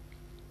consciousness.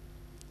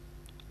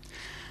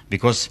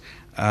 Because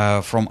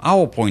from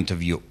our point of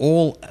view,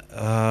 all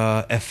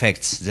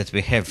effects that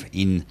we have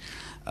in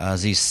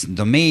this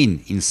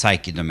domain, in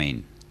psyche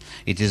domain,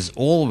 it is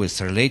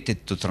always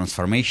related to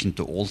transformation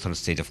to altered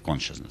state of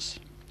consciousness.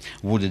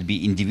 Would it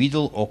be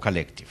individual or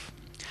collective?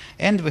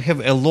 And we have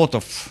a lot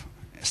of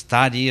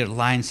study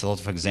lines, a lot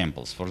of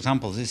examples. For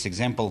example, this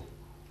example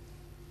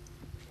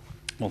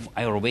of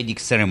Ayurvedic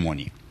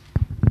ceremony.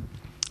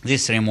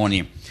 This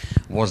ceremony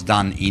was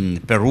done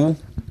in Peru,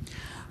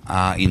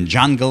 in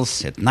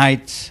jungles at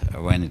night,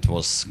 when it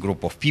was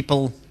group of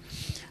people.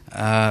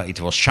 It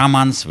was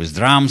shamans with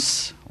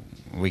drums.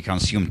 We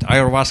consumed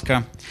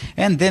ayahuasca.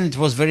 And then it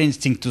was very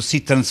interesting to see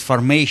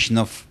transformation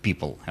of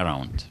people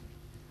around.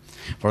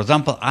 For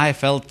example, I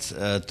felt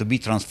to be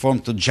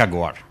transformed to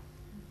jaguar.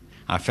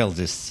 I felt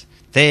this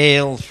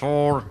tail,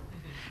 fur,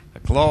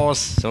 claws,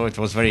 so it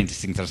was very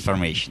interesting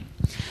transformation.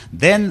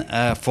 Then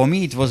for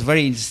me it was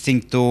very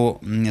interesting to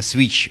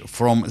switch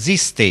from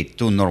this state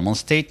to normal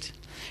state,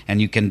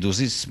 and you can do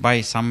this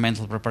by some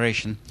mental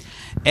preparation,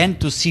 and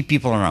to see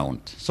people around.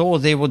 So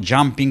they were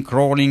jumping,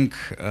 crawling,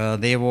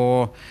 they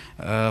were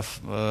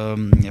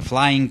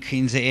flying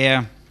in the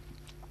air,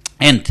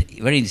 and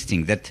very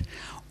interesting that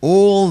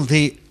all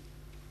the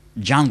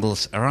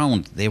jungles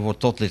around, they were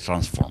totally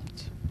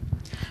transformed.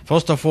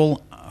 First of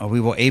all, we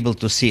were able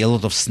to see a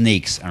lot of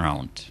snakes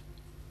around.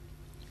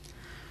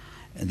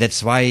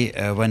 That's why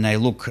when I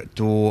look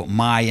to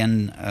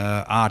Mayan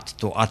art,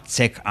 to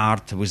Aztec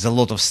art with a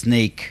lot of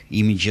snake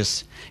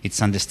images,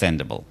 it's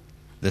understandable.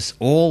 This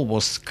all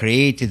was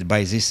created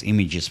by these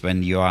images.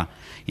 When you are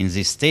in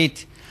this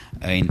state,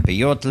 in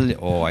peyote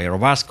or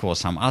ayahuasca or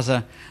some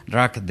other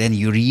drug, then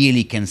you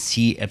really can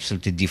see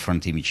absolutely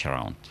different image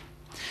around.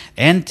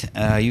 And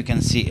you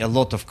can see a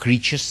lot of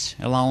creatures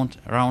around,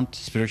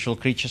 spiritual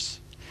creatures,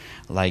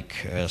 like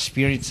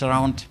spirits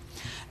around,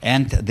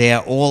 and they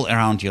are all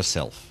around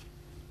yourself.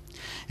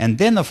 And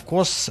then, of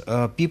course,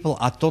 people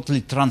are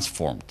totally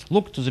transformed.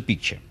 Look to the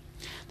picture.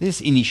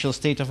 This is initial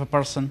state of a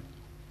person.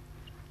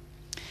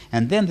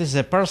 And then this is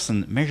a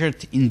person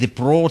measured in the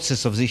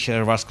process of this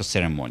ayahuasca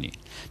ceremony,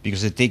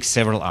 because it takes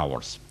several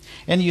hours.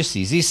 And you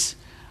see, this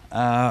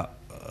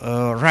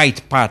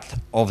right part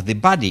of the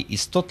body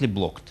is totally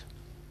blocked.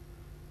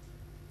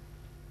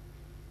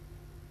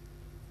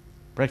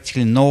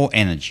 Practically no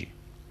energy.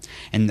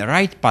 And the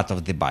right part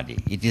of the body,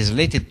 it is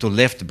related to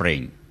left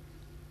brain.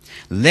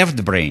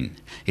 Left brain,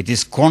 it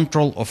is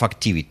control of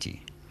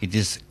activity. It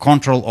is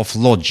control of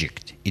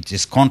logic. It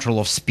is control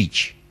of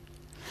speech.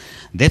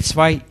 That's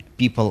why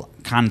people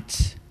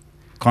can't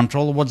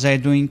control what they're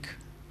doing.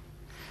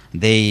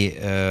 They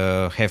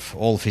have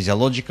all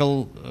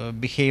physiological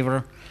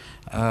behavior,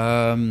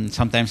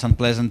 sometimes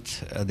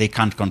unpleasant. They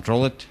can't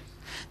control it.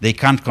 They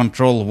can't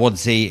control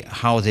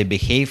how they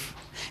behave,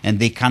 and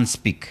they can't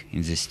speak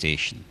in this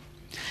situation.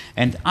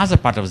 And other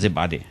part of the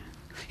body,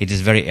 it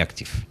is very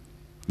active,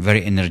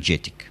 very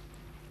energetic.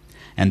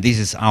 And this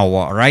is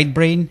our right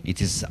brain.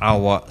 It is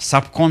our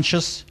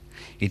subconscious.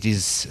 It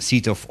is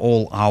seat of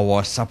all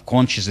our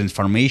subconscious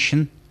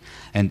information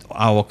and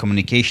our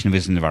communication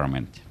with the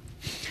environment.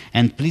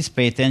 And please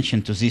pay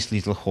attention to this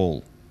little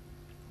hole.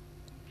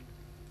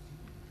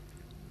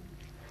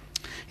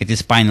 It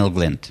is pineal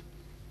gland.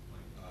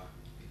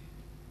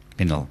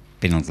 Pineal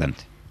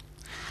gland.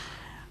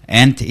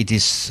 And it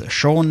is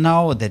shown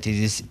now that it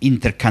is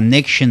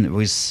interconnection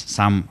with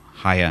some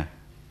higher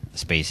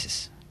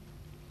spaces.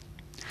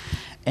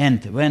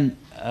 And when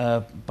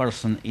a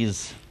person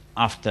is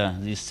after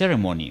this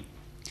ceremony,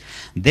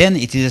 then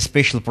it is a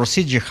special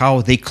procedure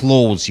how they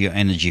close your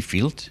energy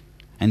field,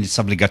 and it's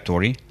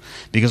obligatory,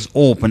 because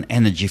open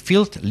energy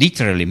field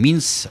literally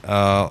means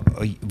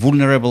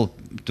vulnerable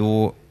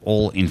to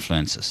all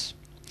influences.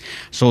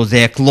 So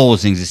they are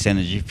closing this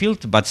energy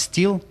field, but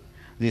still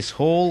this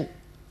hole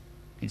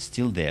is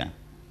still there.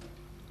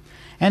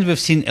 And we've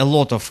seen a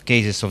lot of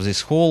cases of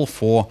this hole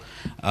for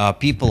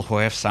people who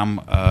have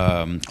some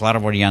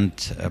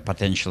clairvoyant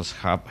potentials,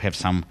 have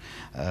some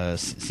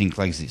things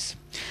like this.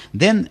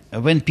 Then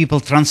when people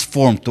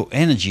transform to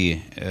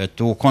energy,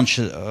 to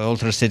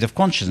altered state of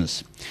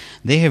consciousness,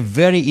 they have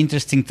very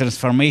interesting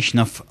transformation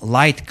of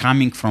light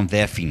coming from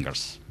their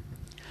fingers.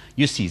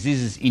 You see, this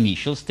is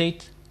initial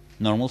state,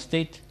 normal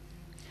state,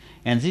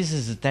 and this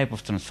is the type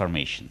of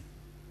transformation.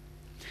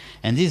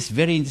 And this is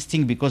very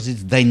interesting because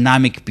it's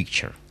dynamic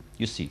picture.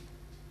 You see.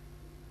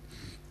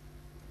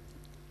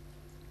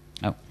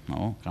 Oh,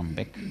 no, come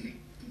back.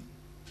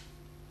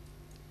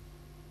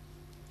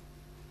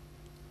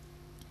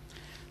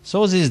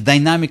 So this is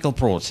dynamical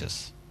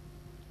process.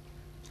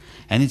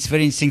 And it's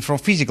very interesting from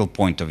physical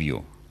point of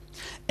view.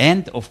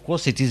 And of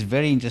course it is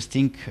very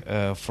interesting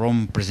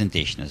from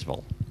presentation as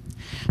well.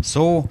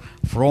 So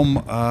from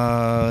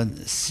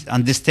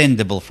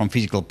understandable from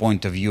physical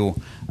point of view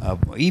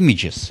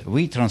images,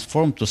 we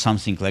transform to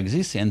something like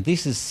this, and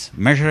this is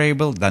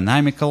measurable,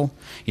 dynamical.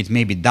 It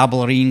may be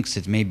double rings,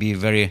 it may be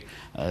very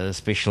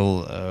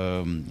special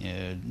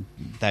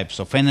types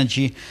of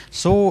energy.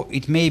 So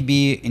it may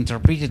be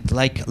interpreted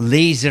like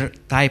laser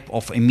type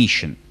of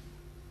emission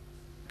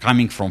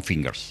coming from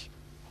fingers.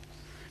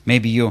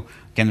 Maybe you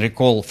can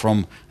recall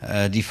from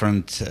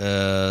different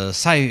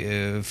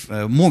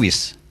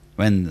movies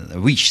when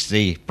which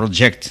they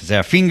project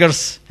their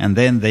fingers and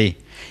then they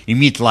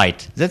emit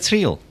light. That's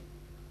real.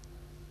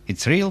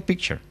 It's a real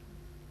picture.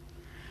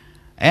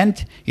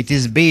 And it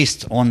is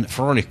based on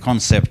Froehlich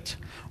concept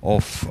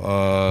of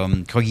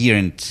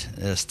coherent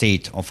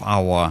state of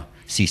our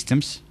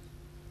systems.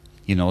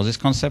 You know this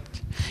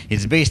concept?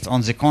 It's based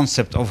on the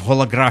concept of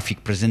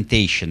holographic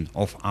presentation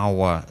of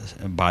our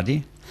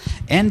body.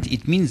 And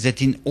it means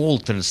that in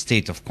altered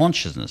state of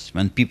consciousness,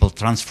 when people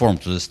transform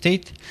to the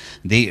state,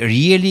 they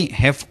really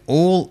have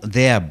all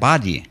their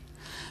body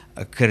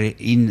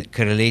in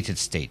correlated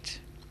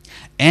state.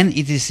 And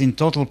it is in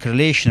total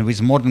correlation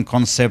with modern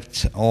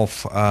concept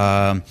of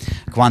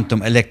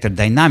quantum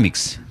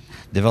electrodynamics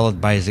developed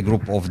by the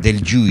group of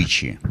Del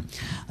Giudici.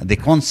 The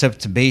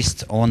concept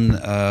based on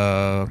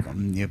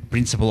the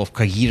principle of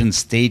coherent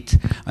state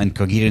and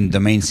coherent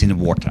domains in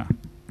water.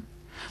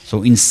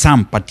 So in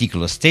some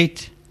particular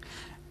state,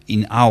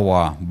 in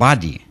our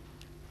body,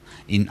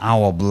 in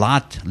our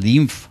blood,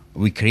 lymph,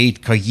 we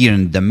create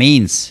coherent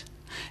domains,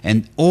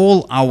 and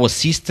all our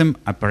system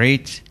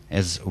operate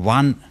as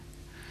one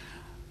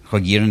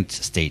coherent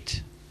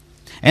state.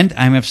 And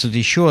I'm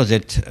absolutely sure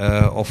that,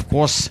 of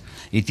course,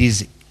 it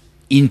is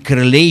in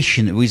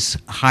correlation with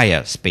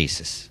higher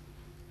spaces,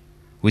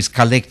 with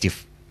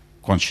collective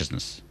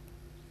consciousness.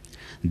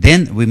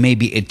 Then we may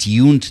be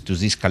attuned to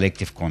this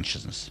collective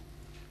consciousness.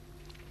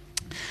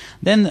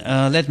 Then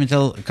let me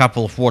tell a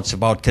couple of words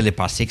about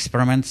telepathy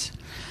experiments.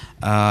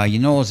 You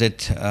know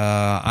that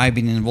I've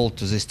been involved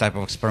to this type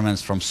of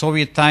experiments from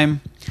Soviet time,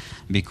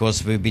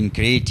 because we've been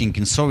creating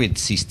in Soviet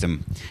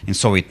system, in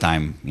Soviet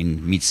time,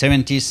 in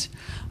mid-70s,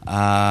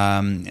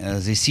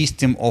 the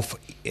system of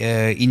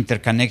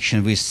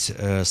interconnection with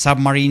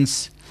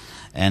submarines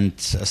and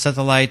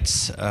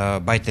satellites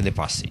by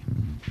telepathy.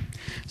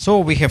 So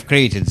we have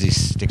created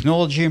this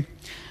technology,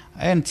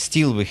 and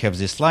still we have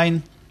this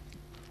line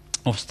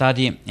of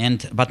study.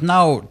 But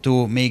now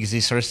to make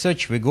this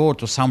research, we go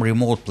to some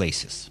remote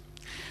places,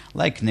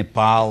 like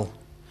Nepal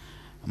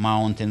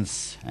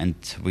mountains, and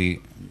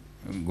we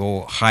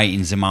go high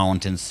in the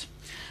mountains.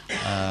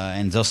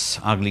 And those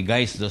ugly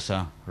guys, those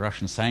are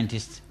Russian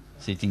scientists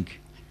sitting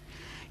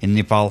in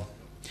Nepal.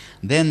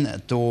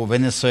 Then to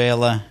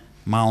Venezuela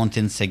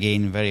mountains,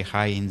 again very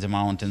high in the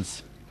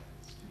mountains.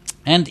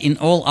 And in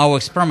all our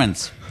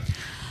experiments,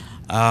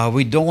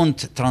 we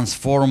don't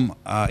transform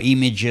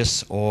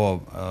images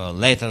or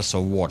letters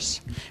or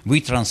words.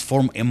 We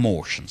transform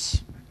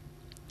emotions.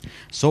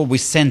 So we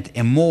send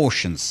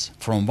emotions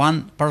from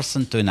one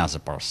person to another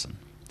person.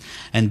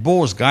 And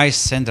both guys,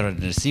 sender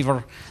and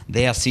receiver,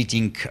 they are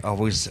sitting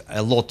with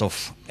a lot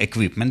of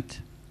equipment.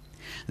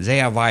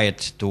 They are wired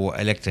to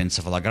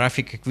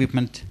electroencephalographic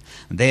equipment.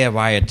 They are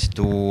wired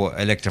to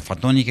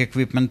electrophotonic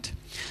equipment.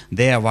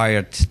 They are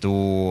wired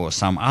to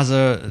some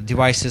other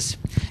devices.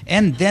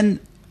 And then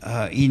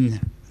in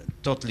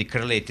totally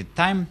correlated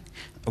time,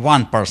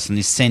 one person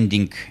is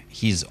sending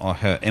his or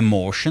her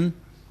emotion,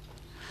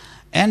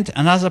 and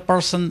another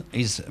person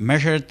is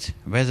measured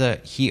whether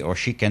he or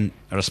she can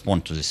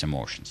respond to these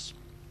emotions.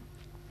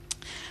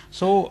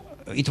 So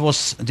it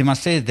was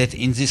demonstrated that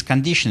in this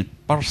condition,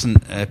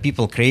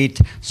 people create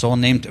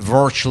so-named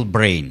virtual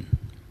brain.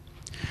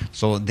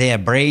 So their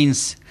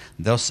brains,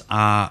 those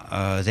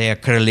are they are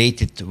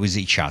correlated with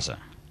each other.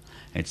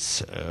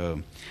 It's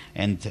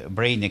and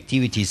brain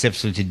activity is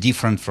absolutely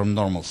different from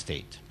normal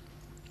state.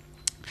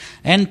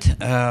 And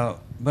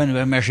when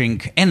we're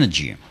measuring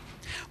energy,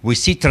 we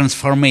see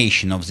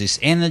transformation of this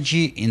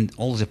energy in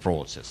all the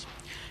process.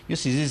 You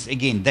see, this is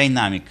again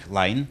dynamic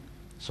line.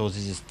 So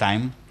this is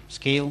time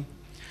scale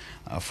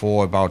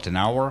for about an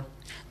hour.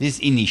 This is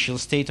initial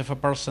state of a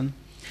person.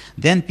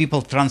 Then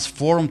people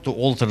transform to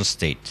altered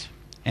state,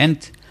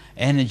 and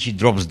energy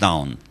drops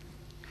down.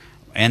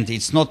 And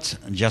it's not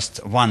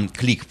just one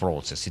click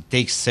process. It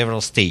takes several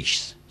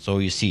stages. So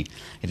you see,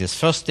 it is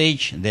first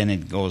stage, then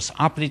it goes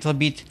up a little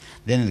bit,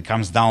 then it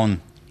comes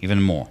down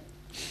even more.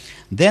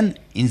 Then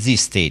in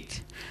this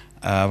state,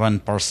 one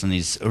person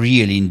is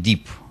really in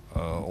deep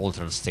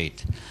altered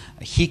state.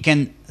 He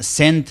can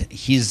send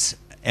his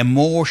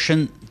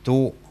emotion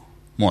to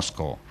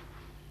Moscow,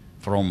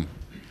 from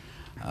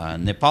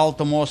Nepal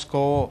to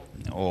Moscow,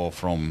 or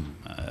from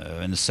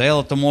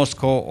Venezuela to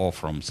Moscow, or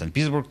from St.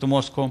 Petersburg to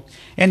Moscow.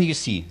 And you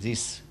see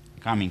this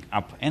coming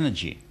up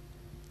energy.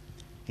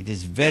 It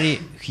is very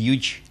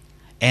huge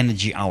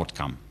energy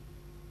outcome.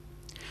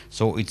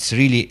 So it's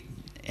really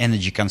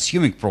energy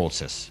consuming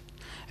process.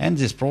 And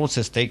this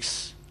process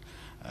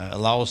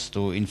allows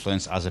to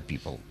influence other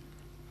people.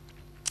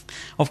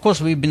 Of course,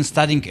 we've been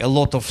studying a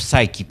lot of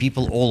psyche,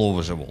 people all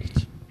over the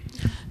world.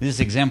 This is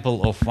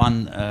example of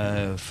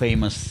one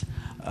famous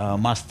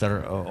master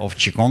of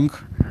Qigong.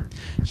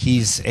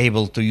 He's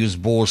able to use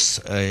both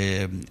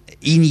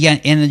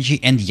yin energy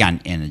and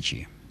yang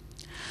energy.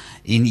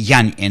 In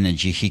yang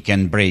energy, he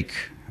can break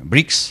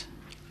bricks,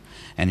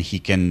 and he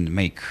can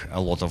make a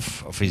lot of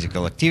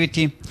physical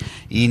activity.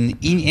 In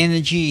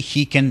energy,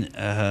 he can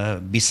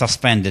be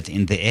suspended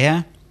in the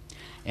air.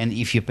 And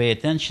if you pay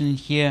attention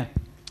here,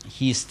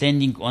 he is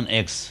standing on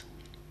eggs.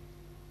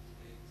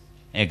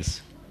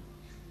 Eggs.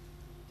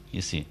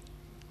 You see.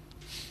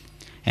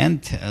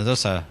 And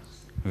those are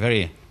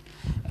very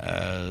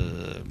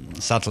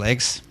subtle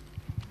eggs.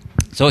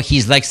 So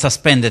he's like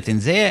suspended in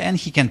there, and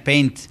he can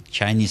paint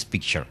Chinese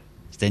picture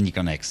standing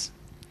on eggs.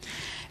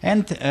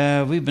 And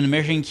we've been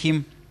measuring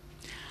him.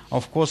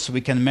 Of course,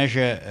 we can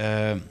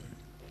measure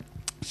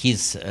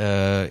his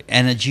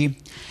energy.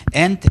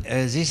 And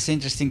this is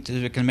interesting.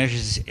 We can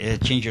measure the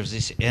change of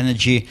this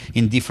energy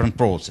in different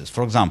processes.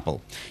 For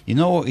example, you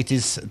know, it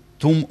is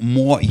Tum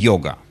Mo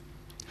Yoga.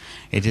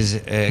 It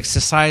is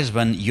exercise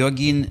when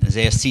yogin,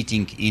 they are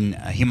sitting in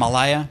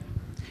Himalaya,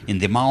 in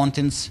the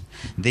mountains.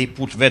 They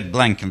put wet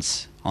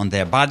blankets on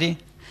their body,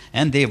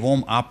 and they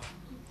warm up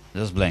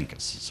those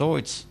blankets. So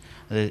it's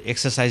the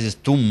exercise is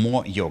Tum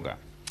Mo Yoga.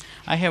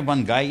 I have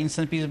one guy in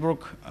St.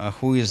 Petersburg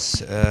who is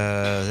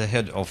the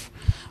head of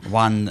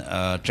one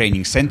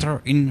training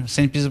center in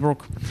St.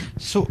 Petersburg.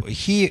 So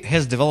he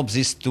has developed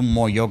this Tum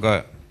Mo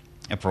Yoga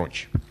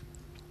approach.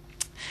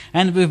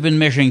 And we've been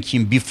measuring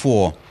him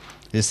before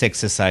this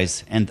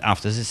exercise and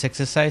after this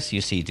exercise.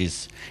 You see,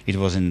 it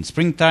was in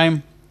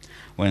springtime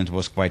when it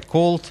was quite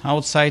cold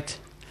outside,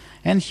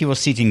 and he was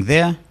sitting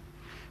there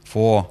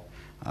for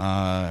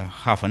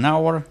half an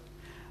hour,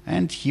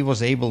 and he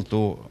was able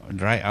to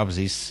dry up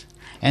this.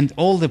 And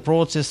all the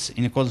process,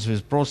 in accordance with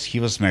the process, he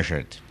was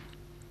measured.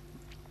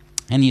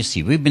 And you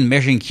see, we've been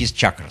measuring his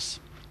chakras.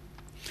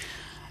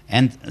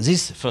 And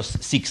these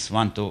first 6,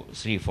 1, 2,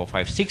 3, 4,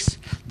 5, 6,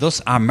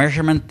 those are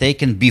measurements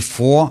taken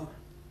before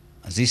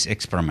this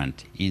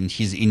experiment in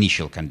his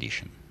initial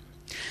condition.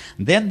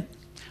 Then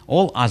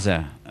all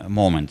other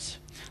moments,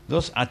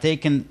 those are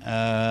taken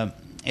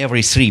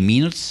every 3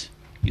 minutes,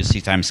 you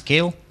see time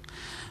scale,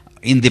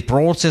 in the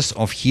process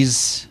of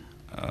his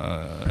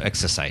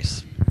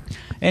exercise.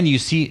 And you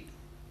see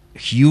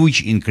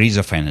huge increase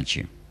of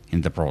energy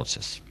in the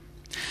process.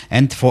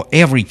 And for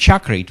every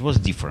chakra, it was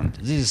different.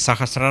 This is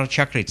Sahasrara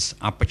chakra, it's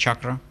upper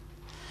chakra,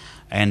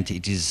 and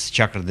it is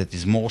chakra that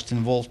is most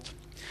involved.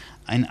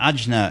 In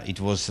Ajna, it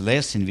was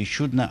less, in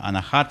Vishuddha,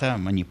 Anahata,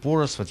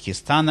 Manipura,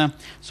 Svadhisthana.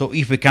 So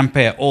if we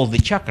compare all the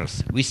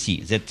chakras, we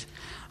see that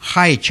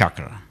high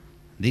chakra,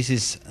 this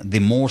is the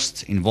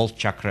most involved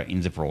chakra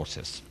in the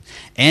process.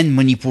 And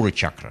Manipura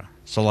chakra,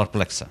 solar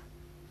plexus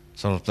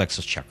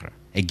chakra,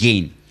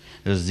 again,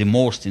 this is the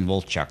most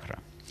involved chakra.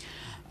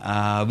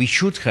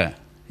 Vishuddha,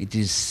 it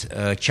is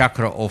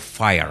chakra of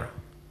fire.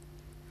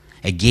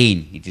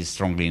 Again, it is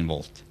strongly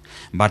involved.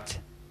 But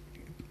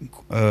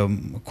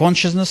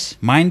consciousness,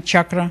 mind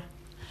chakra,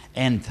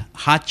 and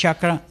heart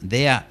chakra,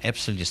 they are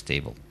absolutely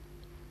stable.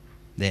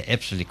 They are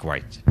absolutely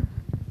quiet.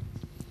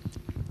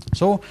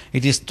 So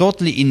it is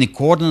totally in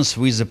accordance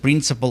with the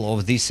principle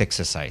of this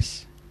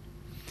exercise.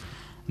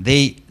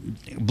 They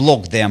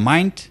block their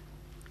mind,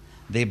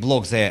 they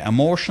block their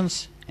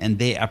emotions, and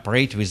they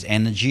operate with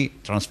energy,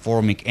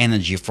 transforming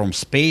energy from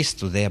space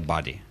to their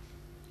body,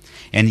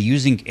 and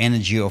using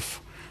energy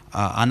of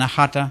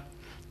Anahata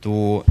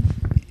to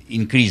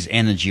increase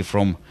energy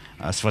from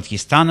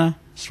Svadhisthana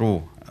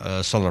through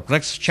solar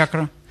plexus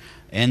chakra,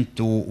 and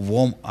to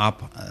warm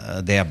up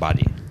their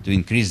body, to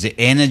increase the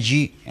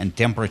energy and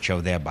temperature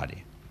of their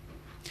body.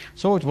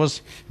 So it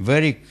was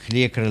very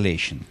clear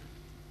correlation.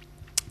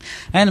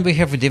 And we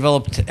have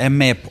developed a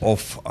map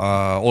of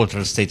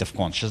altered state of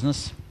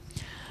consciousness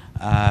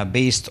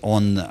based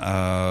on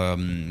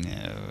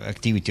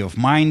activity of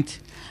mind,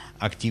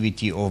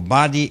 activity of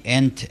body,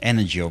 and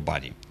energy of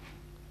body.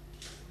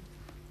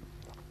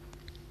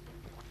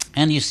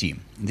 And you see,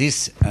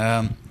 this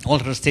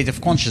altered state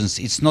of consciousness,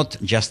 it's not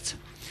just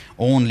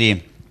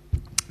only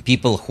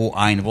people who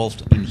are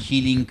involved in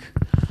healing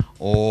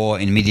or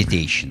in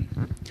meditation.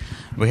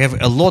 We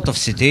have a lot of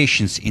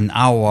situations in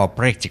our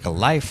practical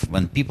life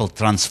when people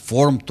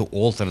transform to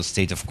altered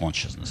state of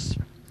consciousness.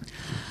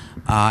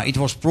 It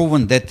was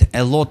proven that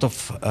a lot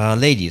of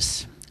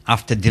ladies,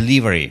 after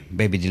delivery,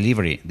 baby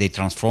delivery, they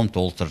transform to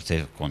altered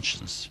state of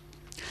consciousness.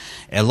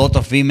 A lot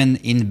of women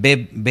in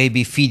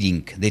baby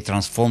feeding, they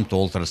transform to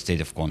altered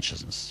state of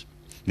consciousness.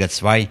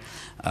 That's why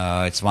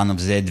it's one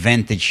of the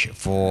advantage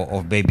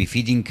of baby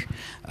feeding,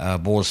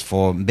 both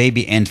for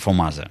baby and for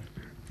mother.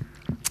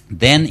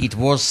 Then it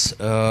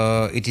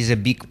is a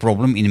big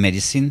problem in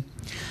medicine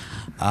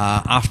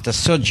after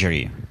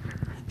surgery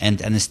and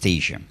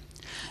anesthesia.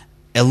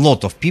 A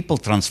lot of people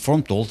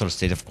transform to altered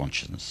state of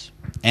consciousness,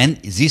 and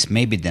this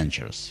may be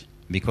dangerous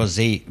because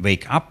they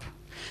wake up,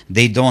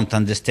 they don't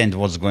understand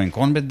what's going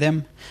on with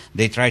them,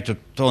 they try to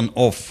turn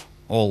off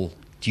all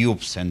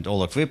tubes and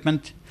all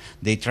equipment,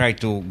 they try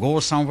to go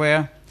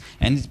somewhere,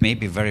 and it may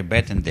be very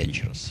bad and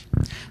dangerous.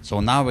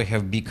 So now we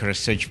have big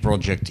research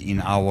project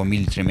in our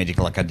military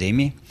medical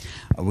academy.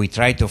 We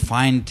try to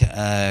find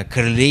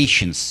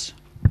correlations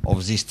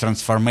of this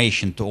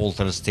transformation to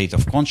altered state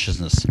of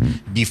consciousness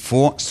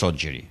before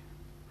surgery.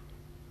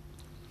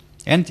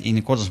 And in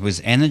accordance with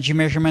energy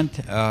measurement,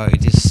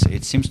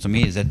 it seems to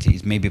me that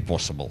it may be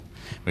possible.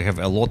 We have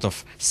a lot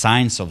of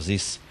signs of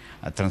this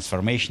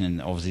transformation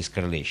and of this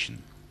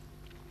correlation.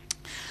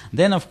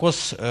 Then, of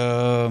course,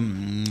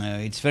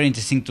 it's very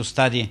interesting to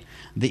study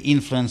the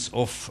influence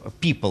of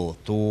people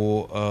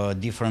to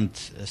different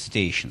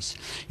situations.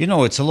 You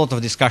know, it's a lot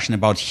of discussion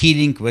about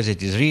healing, whether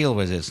it is real,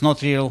 whether it's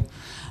not real,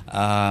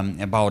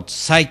 about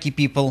psyche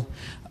people.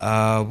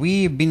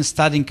 We've been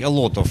studying a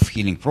lot of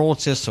healing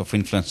process, of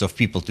influence of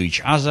people to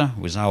each other.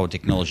 With our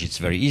technology, it's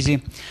very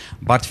easy.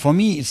 But for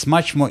me, it's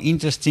much more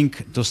interesting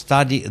to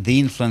study the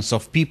influence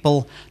of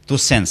people to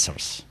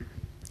sensors.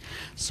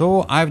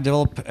 So I've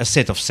developed a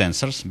set of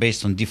sensors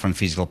based on different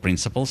physical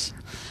principles.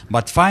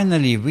 But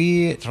finally,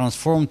 we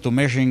transformed to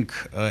measuring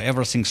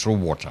everything through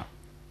water.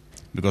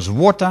 Because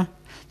water,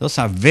 those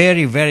are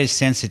very, very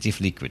sensitive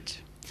liquid.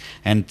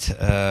 And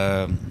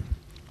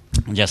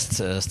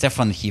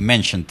Stefan, he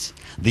mentioned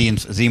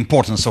the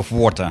importance of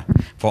water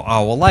for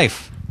our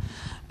life.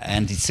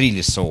 And it's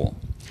really so.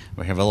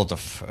 We have a lot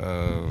of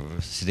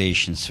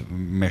situations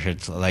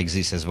measured like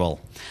this as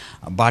well.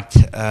 But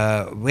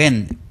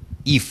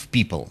if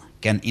people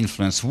can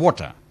influence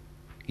water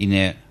in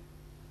a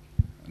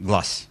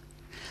glass,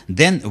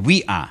 then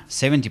we are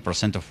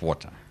 70% of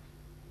water.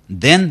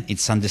 Then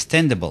it's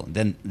understandable.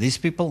 Then these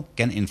people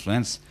can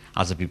influence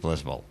other people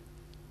as well.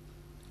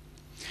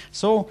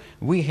 So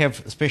we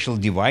have a special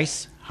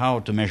device how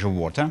to measure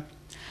water.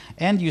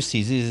 And you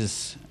see, this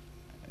is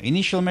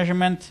initial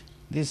measurement,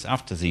 this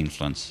after the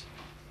influence.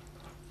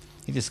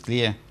 It is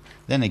clear.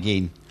 Then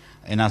again,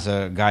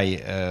 another guy,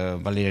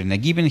 Valery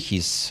Nagibin,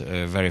 he's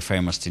very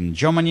famous in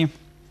Germany.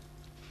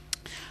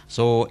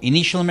 So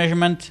initial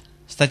measurement,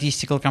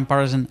 statistical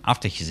comparison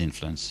after his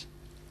influence.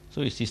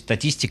 So you see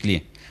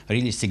statistically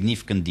really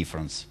significant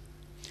difference.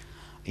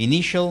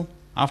 Initial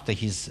after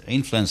his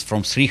influence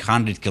from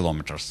 300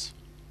 kilometers.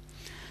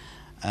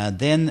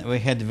 Then we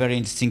had a very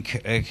interesting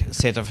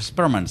set of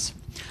experiments.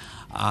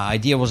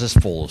 Idea was as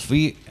follows.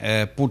 We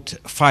put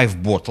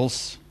 5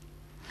 bottles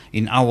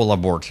in our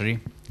laboratory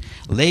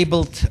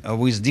labeled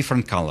with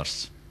different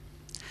colors.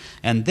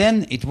 And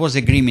then it was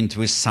agreement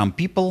with some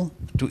people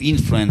to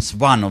influence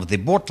one of the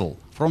bottle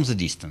from the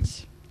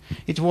distance.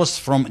 It was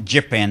from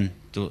Japan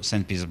to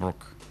St. Petersburg,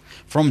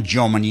 from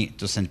Germany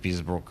to St.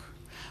 Petersburg,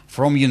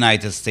 from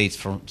United States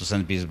to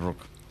St. Petersburg.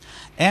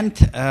 And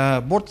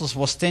bottles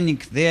was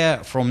standing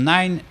there from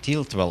 9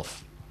 till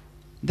 12.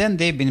 Then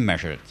they've been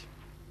measured.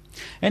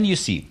 And you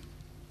see,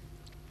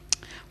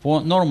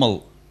 for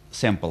normal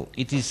sample,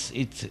 it's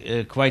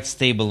quite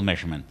stable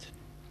measurement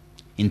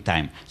in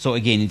time. So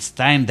again, it's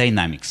time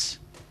dynamics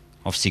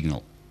of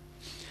signal.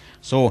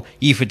 So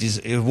if it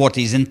is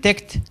water is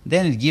intact,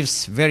 then it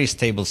gives very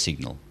stable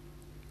signal.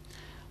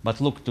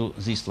 But look to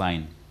this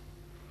line.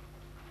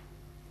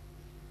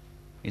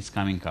 It's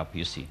coming up,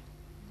 you see.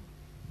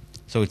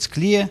 So it's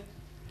clear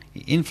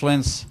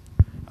influence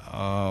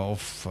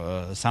of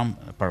some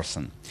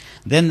person.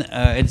 Then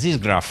at this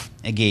graph,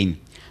 again,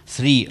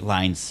 3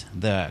 lines,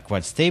 they're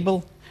quite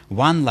stable.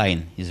 1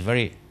 line is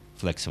very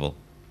flexible.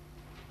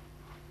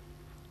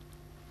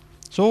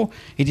 So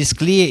it is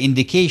clear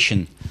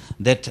indication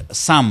that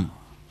some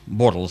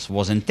bottles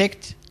was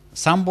intact,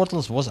 some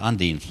bottles was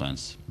under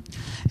influence.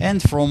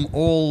 And from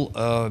all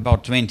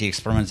about 20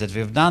 experiments that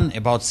we've done,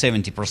 about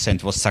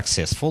 70% was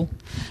successful,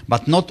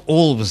 but not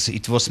always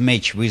it was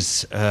matched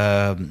with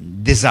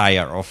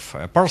desire of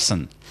a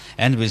person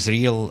and with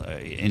real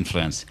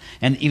influence.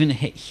 And even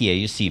here,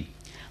 you see,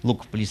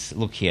 look, please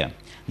look here.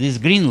 This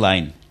green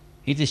line,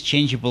 it is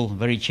changeable,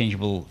 very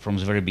changeable from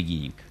the very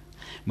beginning.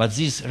 But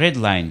this red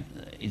line,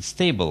 it's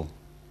stable,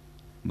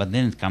 but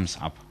then it comes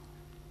up.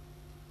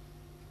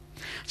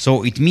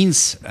 So it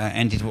means,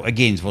 and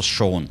again it was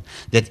shown,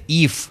 that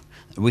if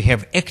we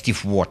have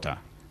active water,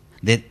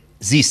 that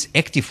this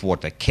active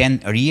water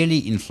can really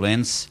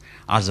influence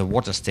other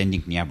water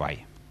standing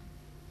nearby.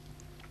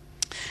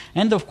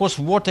 And of course,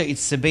 water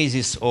is the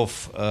basis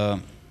of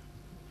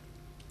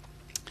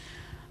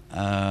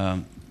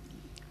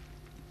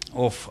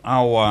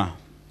our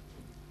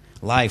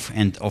life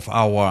and of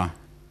our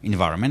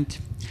environment.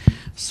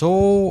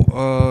 So,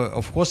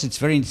 of course, it's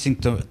very interesting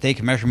to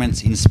take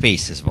measurements in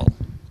space as well.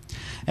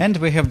 And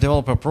we have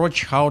developed an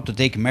approach how to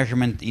take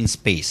measurement in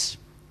space,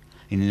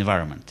 in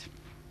environment.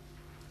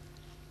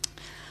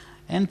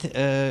 And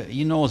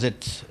you know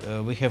that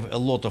we have a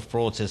lot of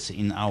process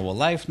in our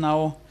life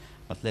now,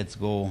 but let's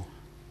go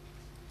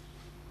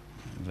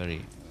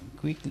very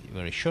quickly,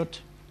 very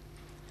short.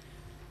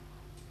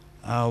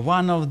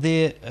 One of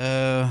the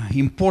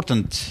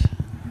important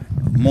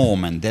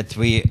moments that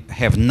we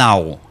have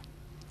now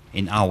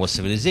in our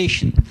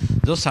civilization,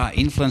 those are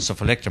influence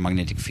of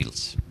electromagnetic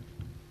fields.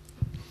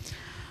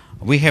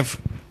 We have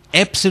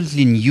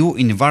absolutely new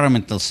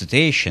environmental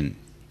situation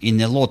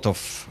in a lot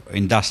of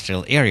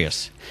industrial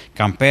areas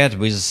compared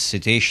with the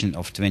situation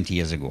of 20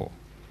 years ago.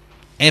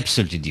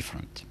 Absolutely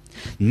different.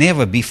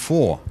 Never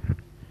before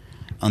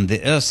on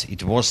the Earth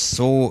it was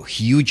so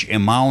huge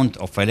amount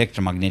of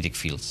electromagnetic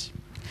fields.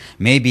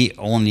 Maybe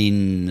only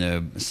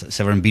in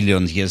 7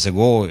 billion years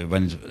ago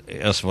when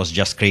Earth was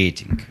just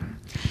creating.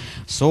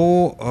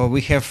 So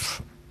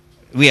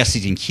we are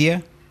sitting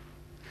here,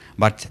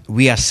 but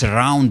we are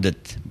surrounded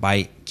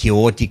by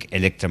chaotic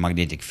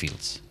electromagnetic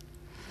fields.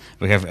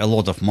 We have a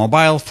lot of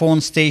mobile phone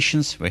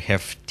stations, we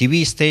have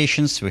TV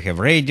stations, we have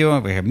radio,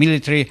 we have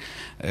military,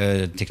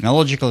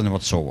 technological and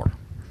whatsoever.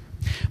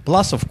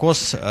 Plus, of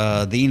course,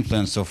 the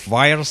influence of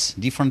wires,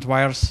 different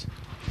wires.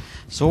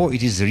 So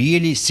it is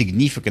really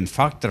significant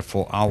factor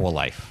for our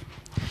life.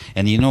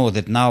 And you know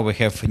that now we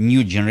have a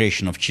new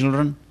generation of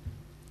children.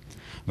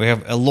 We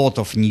have a lot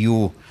of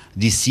new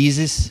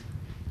diseases.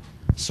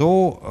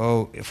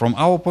 So from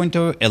our point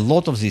of view, a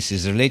lot of this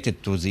is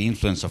related to the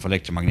influence of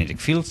electromagnetic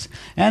fields,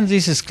 and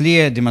this is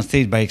clear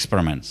demonstrated by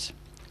experiments.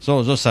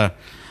 So those are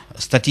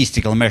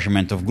statistical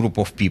measurement of group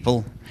of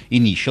people,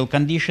 initial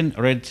condition,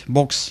 red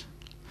box,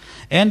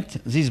 and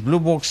this blue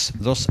box,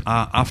 those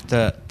are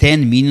after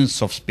 10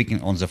 minutes of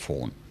speaking on the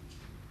phone.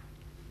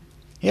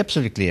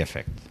 Absolutely clear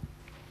effect.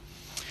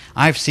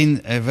 I've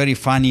seen a very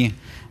funny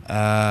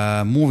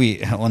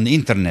movie on the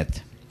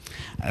internet.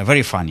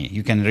 Very funny.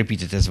 You can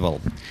repeat it as well.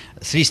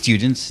 3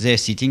 students, they're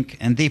sitting,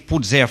 and they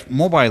put their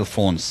mobile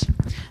phones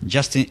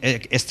just in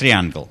as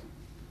triangle.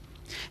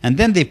 And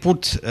then they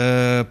put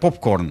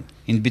popcorn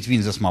in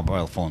between those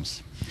mobile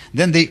phones.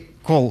 Then they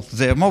call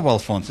their mobile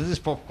phones, and this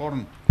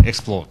popcorn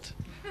explode.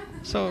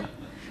 So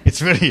it's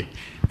very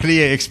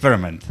clear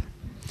experiment.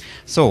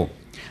 So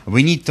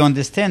we need to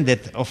understand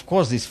that, of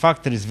course, this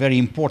factor is very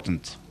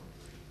important.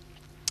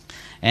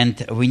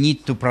 And we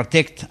need to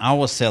protect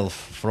ourselves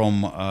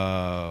from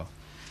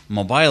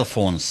mobile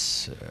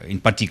phones in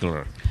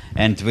particular.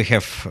 And we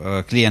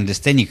have clear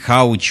understanding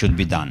how it should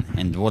be done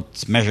and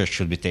what measures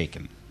should be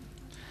taken.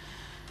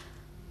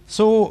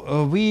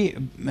 So we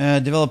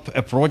develop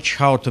approach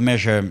how to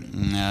measure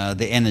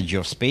the energy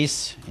of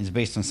space. It's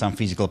based on some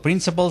physical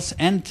principles,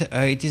 and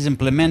it is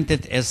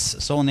implemented as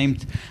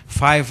so-named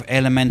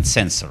 5-element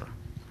sensor.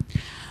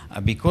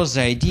 Because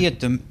the idea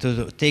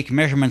to take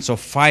measurements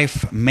of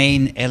 5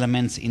 main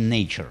elements in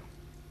nature.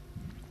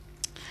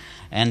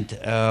 And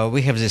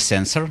we have this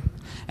sensor,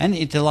 and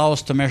it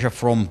allows to measure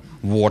from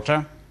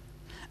water,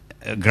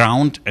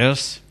 ground,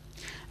 earth,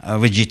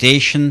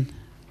 vegetation,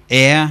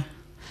 air,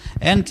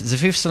 and the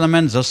fifth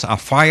element, those are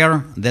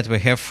fire that we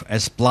have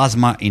as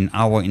plasma in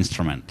our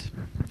instrument.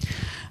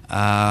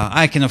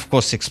 I can, of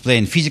course,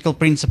 explain physical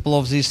principle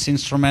of this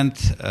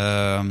instrument,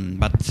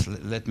 but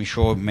let me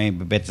show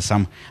maybe better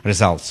some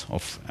results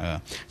of.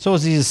 So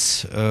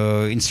this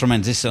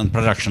instrument, this is on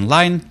production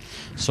line,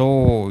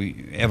 so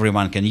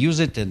everyone can use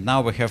it. And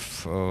now we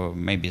have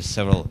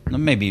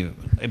maybe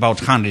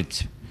about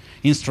 100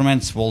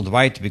 instruments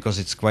worldwide because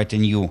it's quite a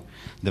new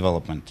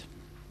development.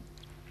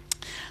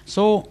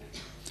 So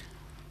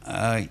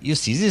you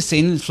see, this is the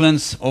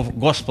influence of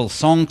gospel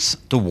songs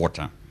to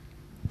water.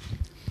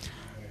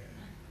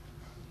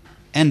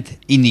 And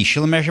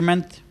initial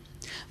measurement.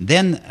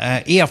 Then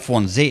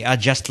earphones, they are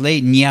just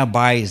laid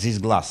nearby this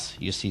glass.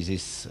 You see,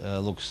 this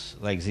looks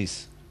like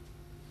this.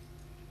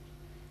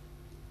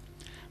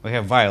 We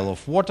have vial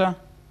of water,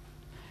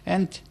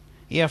 and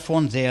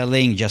earphones, they are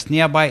laying just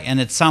nearby, and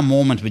at some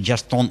moment we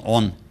just turn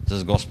on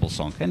this gospel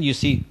song, and you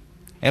see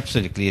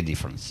absolutely clear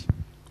difference.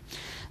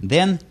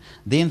 Then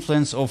the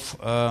influence of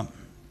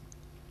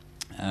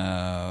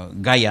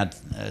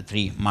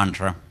Gayatri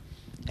mantra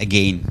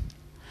again.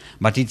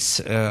 But it's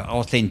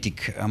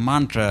authentic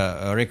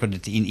mantra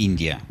recorded in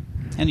India.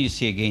 And you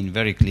see again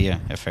very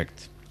clear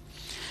effect.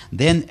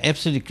 Then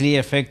absolutely clear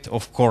effect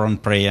of Quran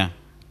prayer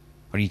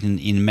written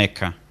in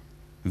Mecca.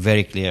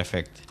 Very clear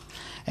effect.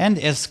 And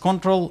as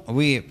control,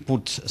 we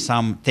put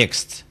some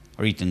text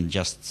written,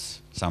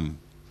 just some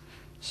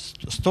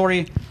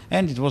story,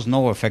 and it was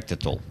no effect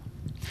at all.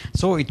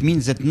 So it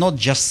means that not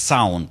just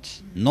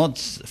sound, not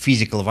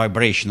physical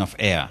vibration of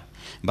air,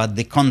 but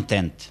the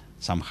content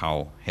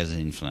somehow has an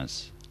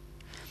influence.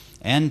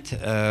 And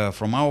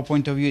from our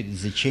point of view,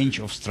 it's a change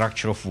of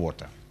structure of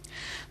water.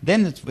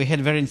 Then we had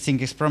very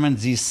interesting experiment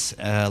this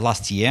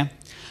last year.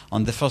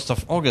 On the 1st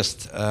of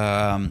August,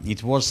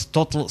 it was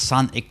total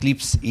sun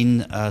eclipse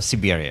in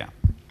Siberia,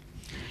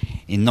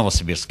 in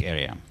Novosibirsk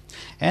area.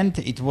 And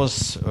it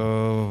was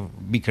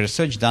big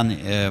research done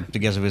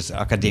together with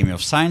Academy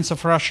of Science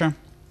of Russia.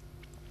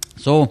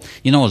 So,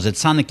 you know, that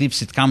sun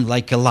eclipse, it comes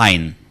like a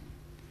line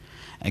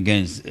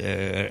against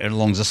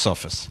along the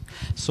surface.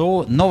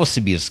 So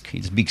Novosibirsk,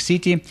 it's a big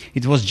city,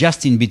 it was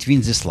just in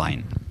between this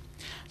line.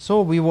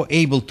 So we were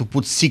able to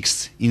put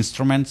 6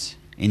 instruments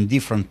in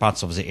different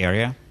parts of the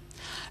area,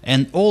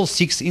 and all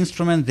 6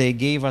 instruments, they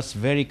gave us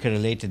very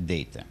correlated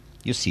data.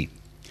 You see,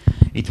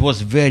 it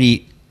was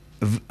very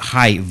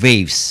high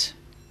waves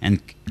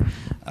and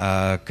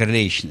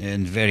correlation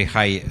and very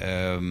high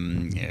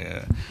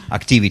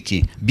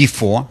activity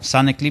before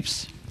sun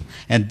eclipse,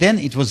 and then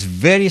it was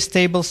very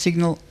stable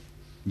signal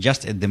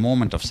just at the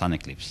moment of sun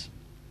eclipse.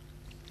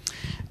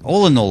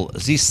 All in all,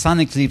 this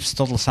sun eclipse,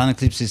 total sun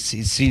eclipse,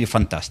 is really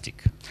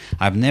fantastic.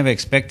 I've never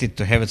expected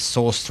to have it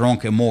so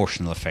strong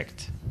emotional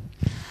effect.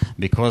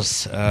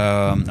 Because,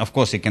 of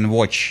course, you can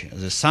watch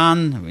the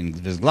sun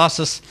with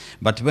glasses,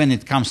 but when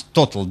it comes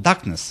total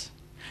darkness,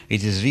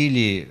 it is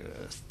really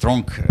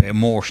strong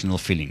emotional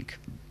feeling,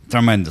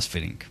 tremendous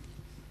feeling.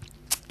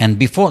 And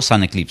before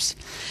sun eclipse,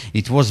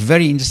 it was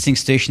very interesting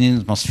situation in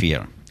the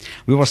atmosphere.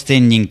 We were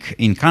standing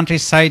in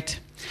countryside,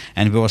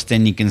 and we were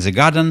standing in the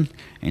garden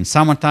in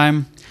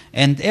summertime,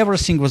 and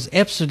everything was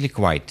absolutely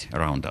quiet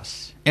around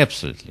us,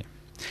 absolutely.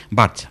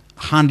 But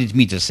 100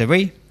 meters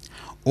away,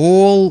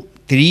 all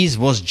trees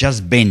was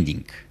just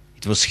bending.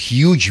 It was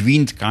huge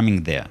wind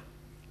coming there.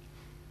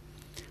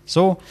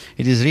 So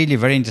it is really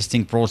very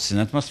interesting process in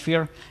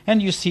atmosphere,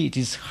 and you see it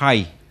is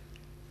high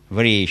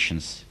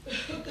variations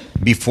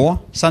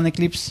before sun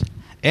eclipse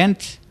and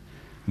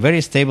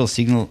very stable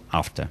signal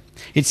after.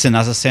 It's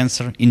another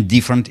sensor in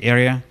different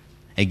area.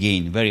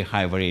 Again, very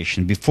high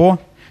variation before,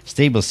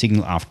 stable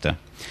signal after.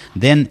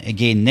 Then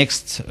again,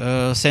 next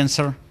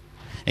sensor,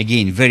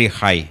 again, very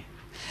high.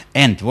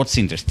 And what's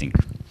interesting,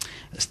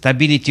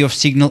 stability of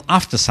signal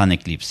after sun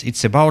eclipse,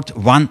 it's about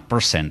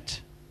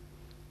 1%.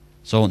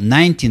 So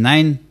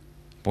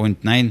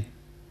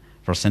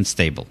 99.9%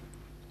 stable.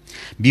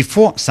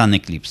 Before sun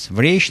eclipse,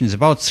 variation is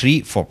about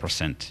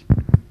 3-4%.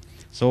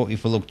 So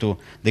if we look to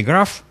the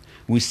graph,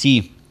 we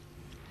see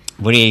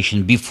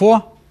variation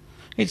before,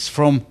 it's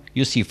from,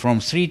 you see, from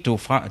 3 to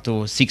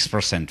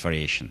 6%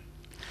 variation.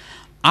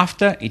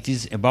 After, it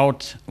is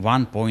about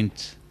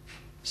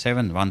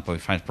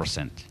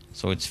 1.7-1.5%.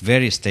 So it's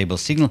very stable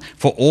signal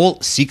for all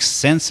 6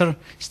 sensors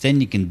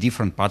standing in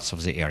different parts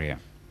of the area.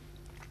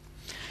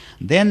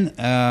 Then,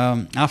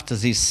 after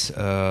this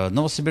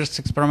Novosibirsk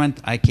experiment,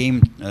 I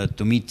came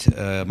to meet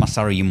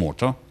Masaru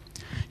Emoto.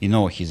 You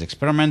know his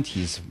experiment,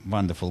 he's a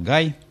wonderful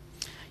guy.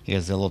 He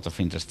has a lot of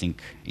interesting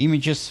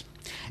images.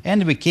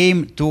 And we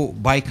came to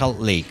Baikal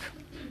Lake.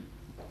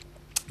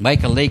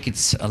 Baikal Lake,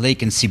 it's a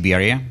lake in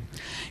Siberia.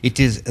 It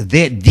is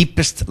the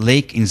deepest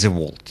lake in the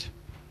world.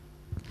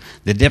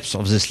 The depth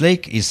of this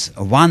lake is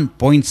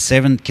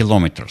 1.7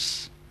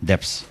 kilometers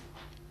depth.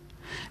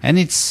 And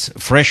it's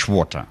fresh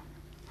water.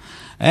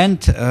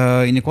 And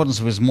in accordance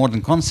with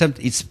modern concept,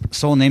 it's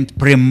so named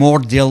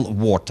primordial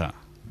water.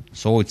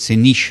 So it's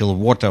initial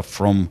water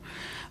from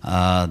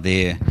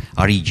the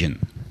origin.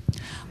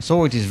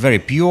 So it is very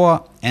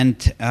pure, and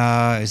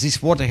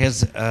this water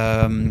has,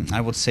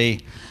 I would say,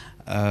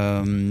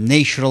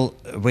 natural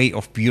way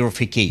of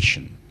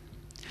purification.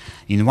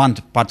 In one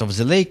part of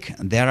the lake,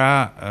 there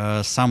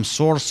are some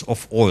source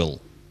of oil.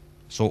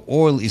 So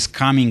oil is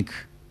coming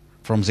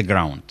from the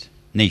ground,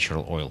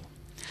 natural oil.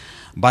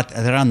 But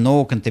there are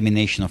no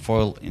contamination of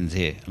oil in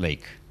the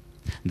lake.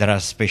 There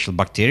are special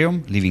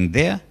bacterium living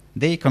there.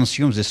 They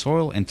consume this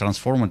oil and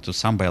transform it to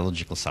some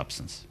biological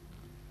substance.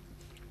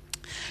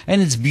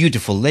 And it's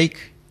beautiful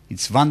lake.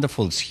 It's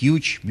wonderful. It's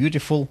huge,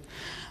 beautiful.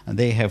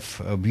 They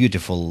have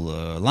beautiful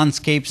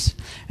landscapes.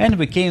 And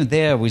we came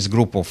there with a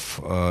group of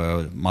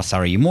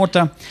Masaru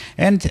Emoto.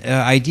 And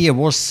idea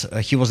was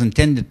he was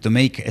intended to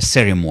make a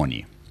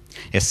ceremony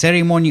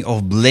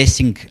of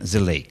blessing the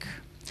lake.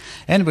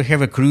 And we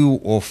have a crew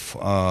of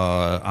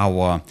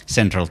our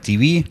central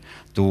TV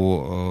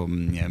to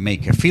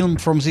make a film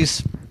from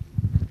this.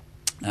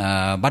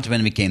 But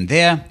when we came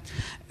there,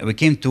 we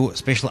came to a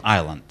special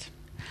island.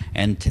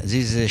 And this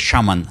is a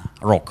shaman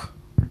rock.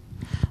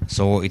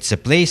 So it's a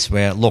place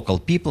where local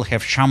people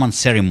have shaman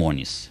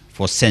ceremonies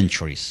for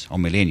centuries or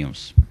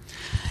millenniums.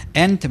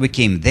 And we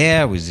came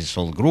there with this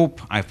whole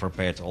group. I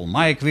prepared all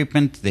my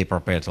equipment. They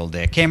prepared all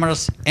their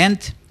cameras.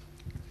 And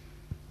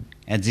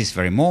at this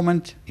very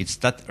moment, it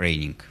started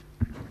raining.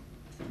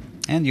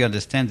 And you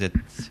understand that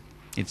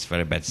it's a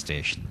very bad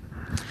situation.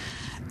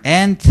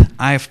 And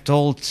I've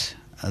told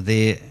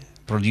the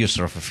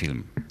producer of a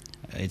film,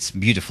 it's a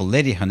beautiful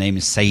lady, her name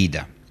is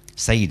Saida.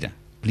 Saida,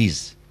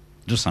 please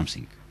do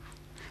something.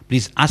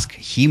 Please ask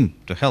him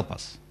to help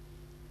us.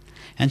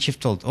 And she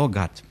told, oh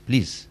God,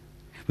 please,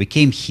 we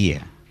came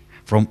here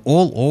from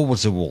all over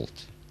the world,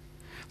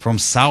 from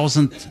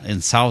thousands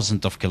and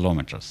thousands of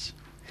kilometers.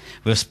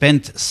 We've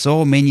spent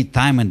so many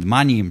time and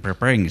money in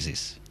preparing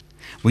this.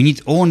 We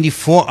need only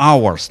 4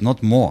 hours,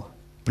 not more.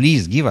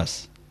 Please give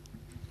us.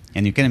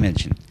 And you can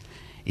imagine,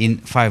 in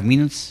 5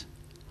 minutes,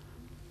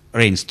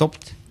 rain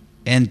stopped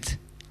and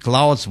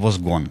clouds was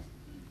gone.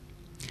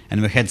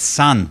 And we had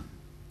sun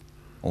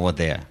over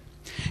there.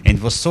 And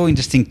it was so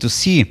interesting to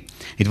see.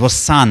 It was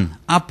sun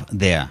up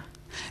there,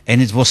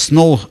 and it was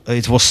snow.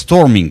 It was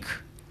storming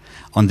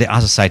on the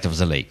other side of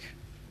the lake.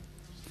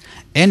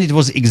 And it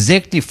was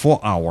exactly 4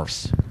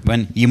 hours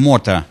when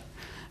Emoto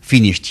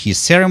finished his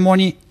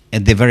ceremony.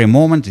 At the very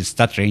moment, it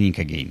started raining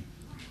again.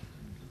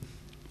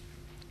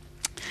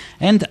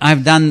 And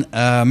I've done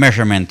a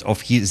measurement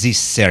of this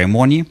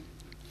ceremony,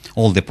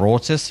 all the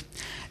process.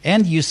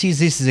 And you see,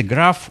 this is a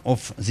graph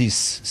of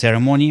this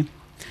ceremony.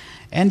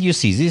 And you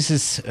see, this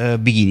is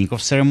beginning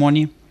of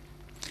ceremony.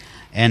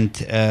 And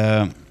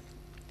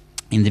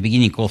in the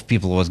beginning, all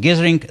people was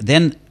gathering.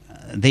 Then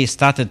they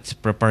started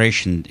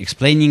preparation,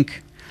 explaining.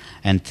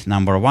 And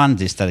number one,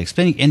 they started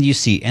explaining. And you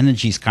see,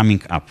 energy is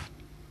coming up.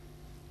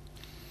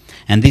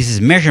 And this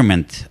is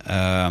measurement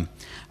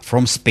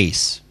from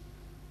space,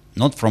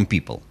 not from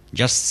people.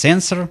 Just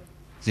sensor,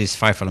 this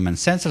 5-element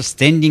sensor,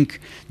 standing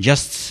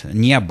just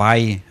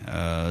nearby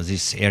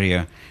this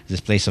area, this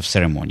place of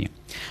ceremony.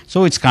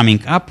 So it's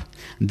coming up.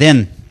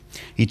 Then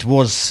it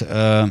was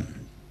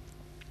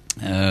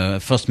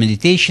first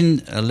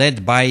meditation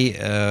led by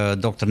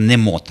Dr.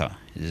 Nemoto,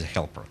 his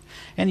helper.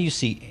 And you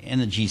see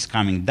energy is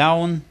coming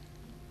down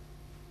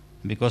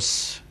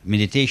because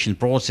meditation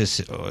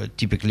process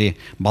typically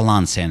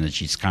balance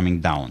energy is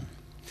coming down.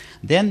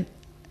 Then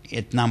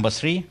at number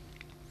 3,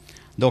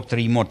 Dr.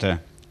 Emoto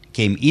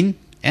came in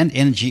and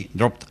energy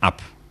dropped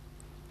up,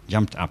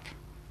 jumped up.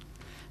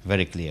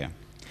 Very clear.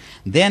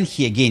 Then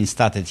he again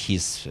started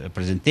his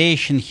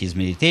presentation, his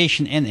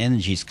meditation, and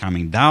energy is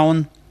coming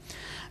down.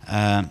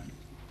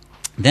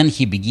 Then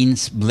he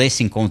begins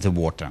blessing on the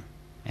water,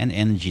 and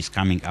energy is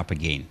coming up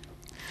again.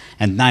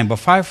 And number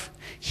 5,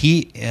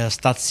 he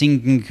starts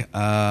singing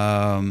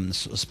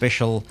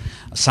special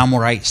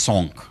samurai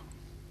song.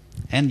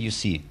 And you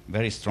see,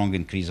 very strong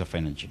increase of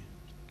energy.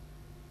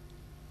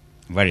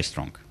 Very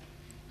strong.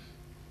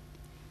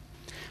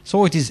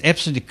 So it is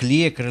absolutely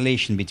clear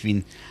correlation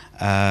between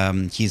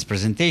his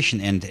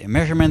presentation and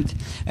measurement.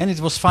 And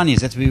it was funny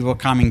that we were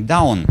coming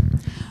down.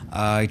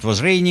 It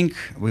was raining.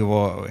 We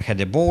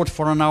had a boat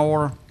for an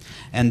hour.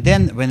 And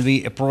then when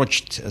we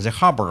approached the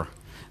harbor,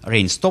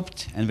 rain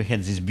stopped, and we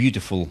had these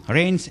beautiful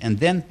rains. And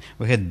then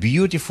we had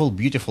beautiful,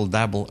 beautiful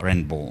double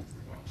rainbow.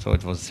 So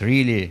it was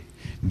really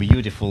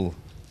beautiful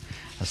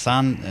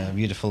sun,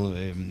 beautiful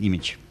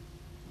image.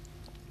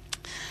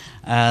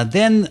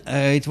 Then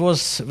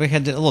we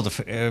had a lot of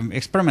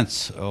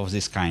experiments of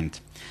this kind.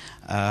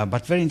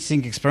 But very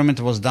interesting experiment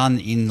was done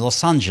in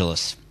Los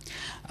Angeles.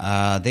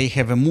 They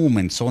have a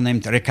movement so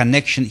named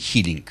reconnection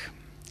healing.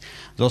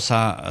 Those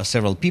are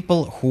several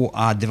people who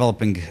are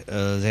developing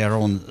their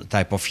own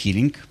type of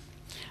healing,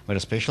 very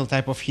special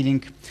type of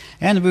healing.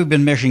 And we've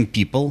been measuring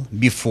people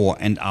before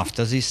and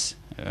after this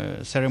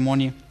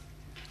ceremony.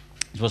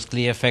 It was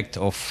clear effect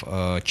of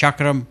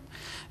chakra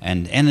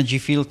and energy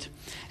field.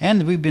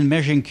 And we've been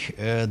measuring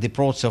the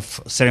process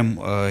of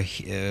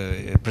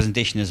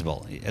presentation as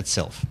well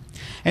itself.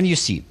 And you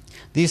see,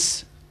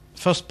 this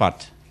first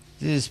part,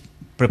 this is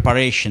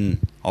preparation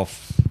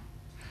of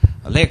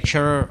a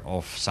lecture,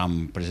 of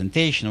some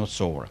presentation, or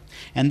so on.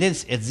 And then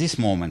at this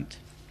moment,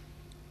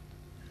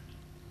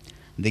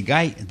 the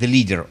guy, the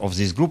leader of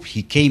this group,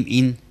 he came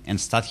in and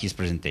started his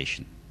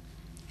presentation.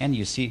 And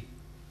you see,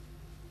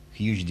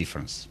 huge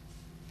difference,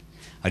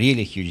 a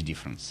really huge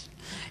difference.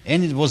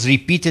 And it was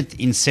repeated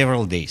in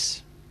several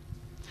days.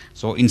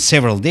 So in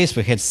several days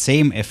we had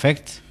same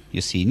effect.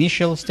 You see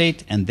initial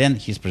state and then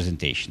his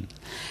presentation.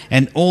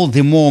 And all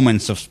the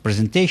moments of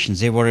presentation,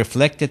 they were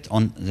reflected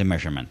on the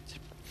measurement.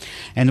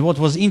 And what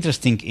was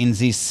interesting in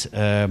this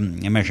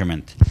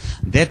measurement,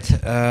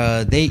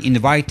 that they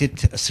invited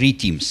 3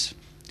 teams.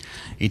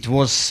 It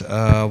was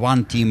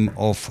one team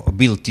of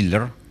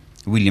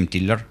William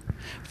Tiller,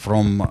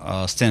 from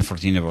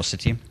Stanford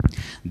University.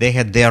 They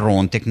had their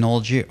own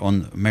technology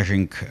on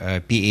measuring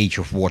pH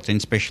of water in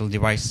special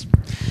device.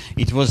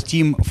 It was a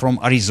team from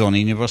Arizona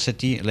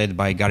University led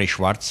by Gary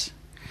Schwartz.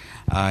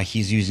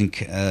 He's using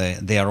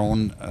their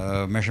own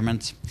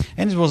measurements.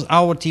 And it was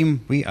our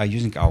team, we are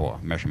using our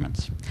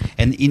measurements.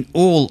 And in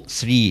all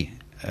 3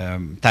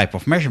 type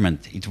of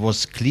measurement, it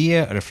was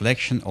clear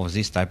reflection of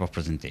this type of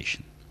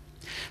presentation.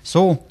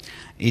 So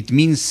it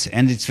means,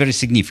 and it's very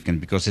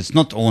significant because it's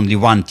not only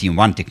one team,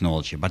 one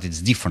technology, but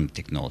it's different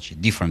technology,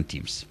 different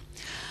teams.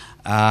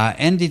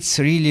 And it's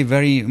really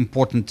very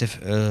important,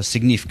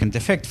 significant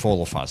effect for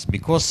all of us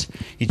because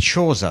it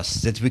shows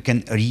us that we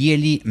can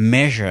really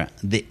measure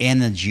the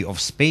energy of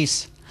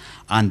space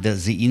under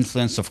the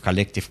influence of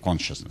collective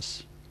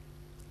consciousness.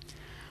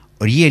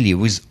 Really,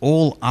 with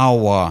all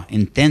our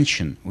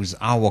intention, with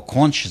our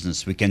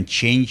consciousness, we can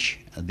change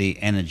the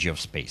energy of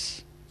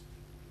space.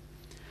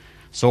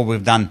 So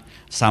we've done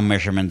some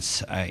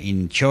measurements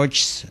in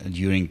churches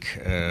during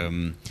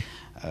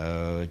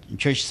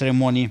church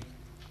ceremony.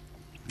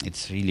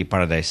 It's really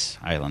Paradise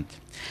Island.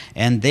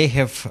 And they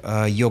have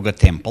a yoga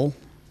temple.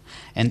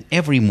 And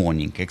every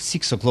morning at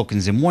 6 o'clock in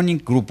the morning,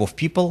 group of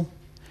people,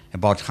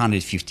 about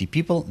 150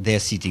 people, they're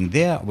sitting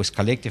there with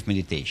collective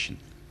meditation.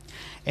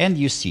 And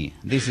you see,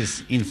 this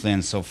is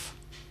influence of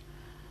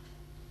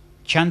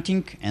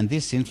chanting and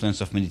this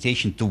influence of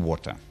meditation to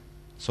water.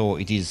 So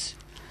it is,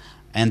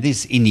 and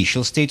this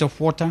initial state of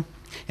water.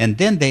 And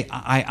then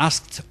I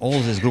asked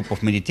all this group of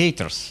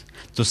meditators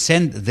to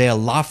send their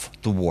love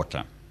to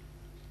water.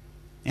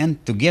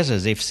 And together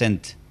they've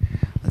sent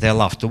their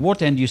love to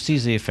water, and you see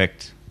the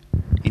effect.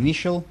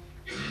 Initial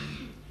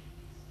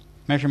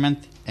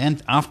measurement,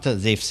 and after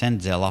they've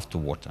sent their love to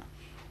water.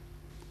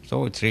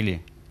 So it's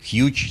really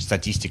huge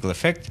statistical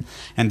effect.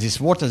 And this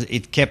water,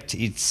 it kept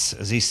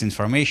this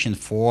information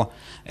for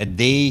a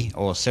day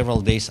or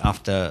several days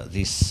after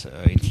this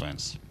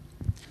influence.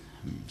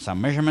 Some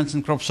measurements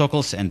in crop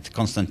circles, and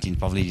Konstantin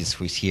Pavlidis,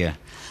 who is here,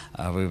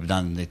 we've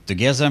done it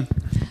together.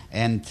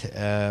 And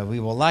we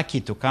were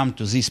lucky to come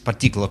to this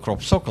particular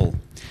crop circle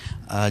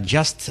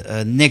just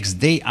next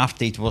day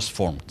after it was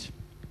formed.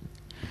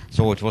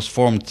 So it was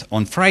formed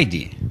on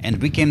Friday,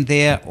 and we came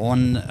there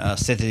on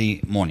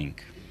Saturday morning.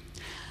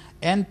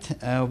 And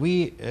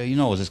we,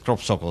 this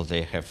crop circle,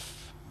 they have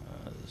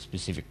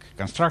specific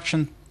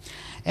construction.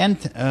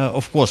 And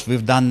of course,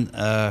 we've done,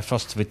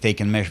 first we've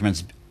taken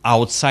measurements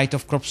outside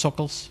of crop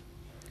circles,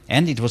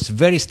 and it was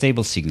very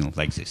stable signal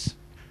like this.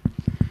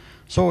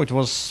 So it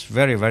was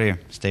very, very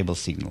stable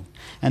signal.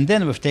 And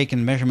then we've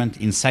taken measurement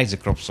inside the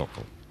crop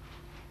circle.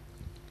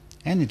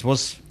 And it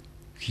was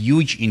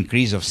huge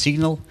increase of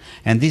signal,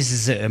 and this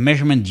is a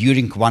measurement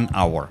during 1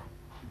 hour.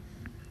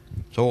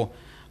 So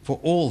for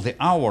all the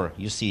hour,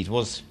 you see, it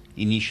was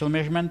initial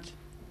measurement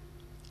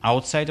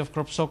outside of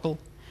crop circle,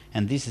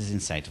 and this is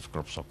inside of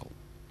crop circle.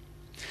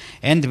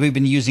 And we've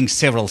been using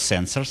several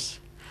sensors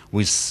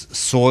with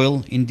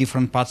soil in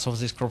different parts of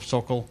this crop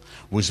circle,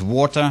 with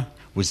water,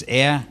 with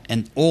air,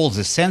 and all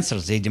the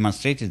sensors, they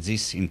demonstrated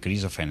this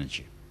increase of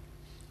energy.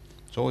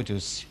 So it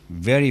was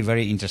very,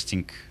 very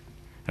interesting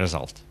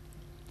result.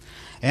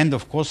 And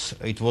of course,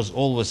 it was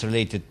always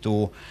related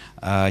to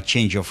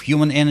change of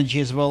human energy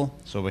as well.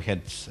 So we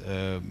had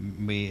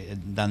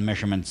done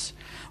measurements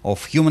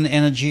of human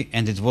energy,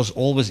 and it was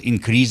always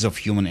increase of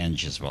human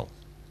energy as well.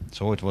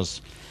 So it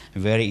was a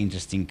very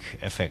interesting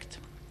effect.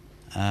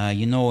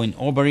 In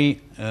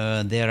Aubrey,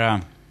 there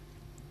are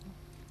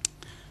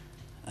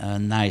a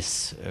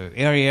nice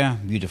area,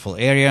 beautiful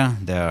area.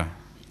 There are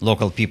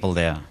local people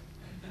there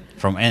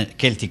from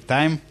Celtic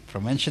time,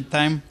 from ancient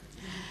time.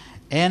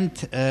 And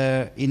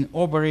in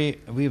Aubrey,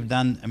 we've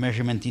done a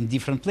measurement in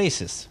different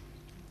places.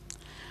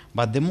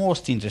 But the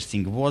most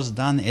interesting was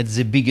done at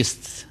the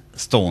biggest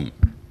stone,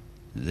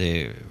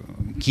 the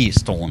key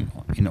stone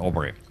in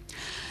Aubrey.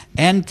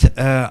 And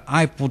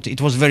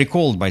it was very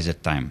cold by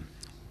that time.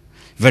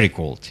 Very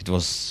cold. It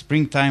was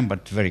springtime,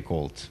 but very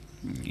cold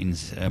in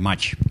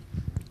March.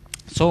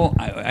 So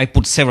I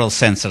put several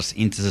sensors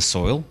into the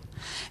soil.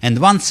 And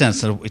one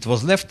sensor, it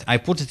was left, I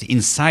put it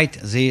inside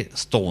the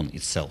stone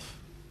itself,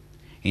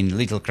 in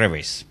little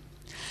crevice.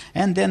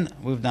 And then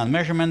we've done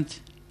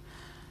measurement,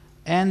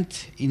 and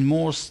in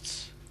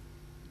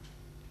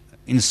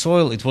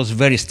soil it was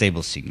very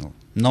stable signal,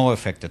 no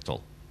effect at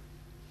all.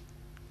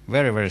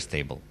 Very, very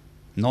stable,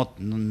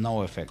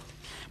 no effect.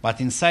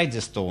 But inside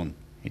the stone,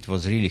 it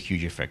was really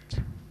huge effect.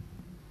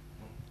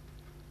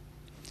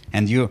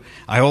 And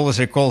I always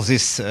recall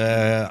this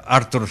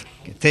Arthur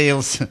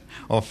tales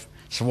of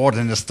sword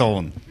and the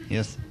stone.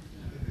 Yes.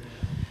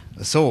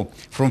 So,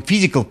 from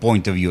physical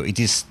point of view, it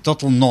is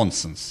total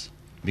nonsense,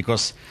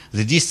 because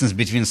the distance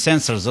between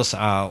sensors, those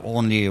are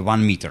only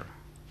 1 meter.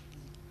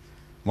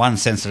 One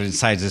sensor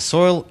inside the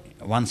soil,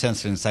 one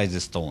sensor inside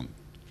the stone.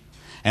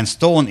 And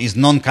stone is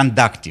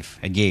non-conductive,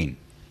 again.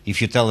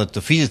 If you tell it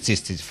to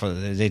physicists,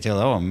 they tell,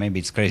 oh, maybe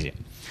it's crazy.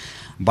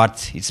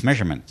 But it's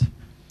measurement.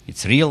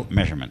 It's real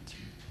measurement.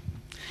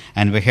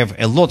 And we have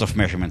a lot of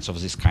measurements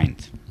of this kind.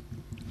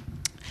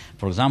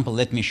 For example,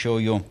 let me show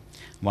you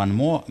one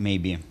more,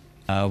 maybe.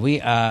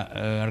 We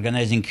are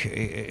organizing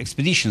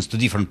expeditions to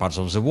different parts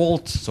of the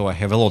world, so I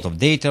have a lot of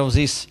data of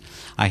this.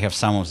 I have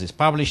some of this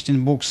published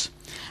in books.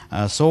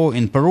 So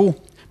in Peru,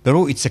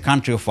 it's a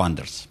country of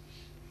wonders.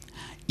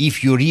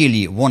 If you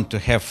really want to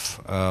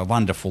have a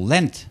wonderful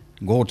land,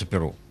 go to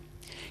Peru.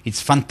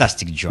 It's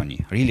fantastic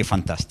journey, really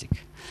fantastic.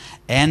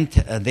 And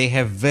they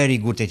have very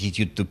good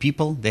attitude to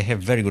people. They have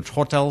very good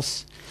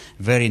hotels,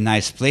 very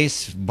nice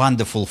place,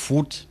 wonderful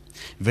food,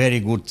 very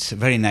good,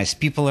 very nice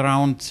people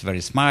around,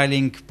 very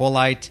smiling,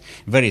 polite,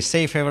 very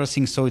safe,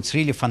 everything. So it's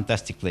really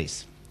fantastic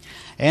place.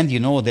 And you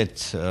know that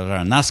there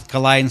are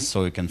Nazca lines,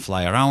 so you can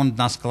fly around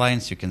Nazca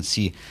lines. You can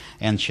see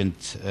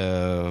ancient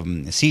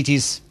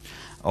cities.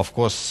 Of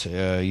course,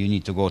 you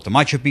need to go to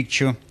Machu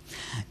Picchu.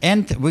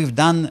 And we've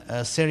done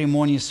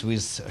ceremonies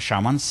with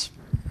shamans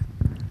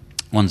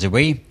on the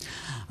way,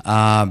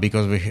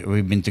 because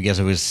we've been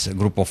together with a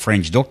group of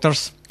French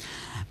doctors.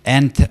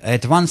 And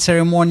at one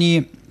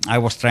ceremony, I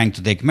was trying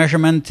to take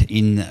measurement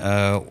in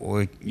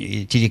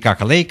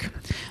Titicaca Lake,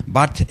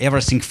 but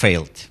everything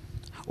failed.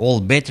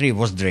 All battery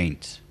was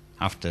drained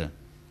after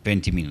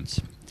 20 minutes.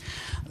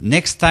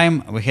 Next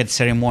time we had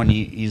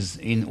ceremony is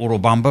in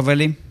Urubamba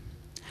Valley,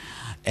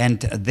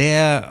 and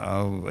there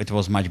it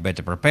was much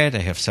better prepared. I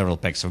have several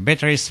packs of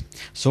batteries,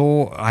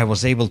 so I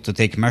was able to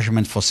take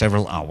measurement for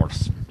several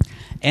hours.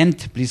 And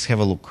please have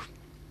a look.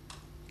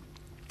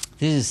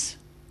 This is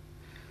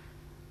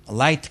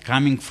light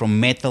coming from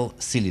metal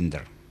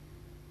cylinder.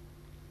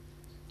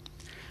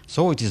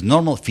 So it is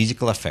normal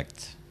physical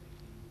effect.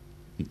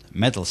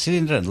 Metal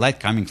cylinder and light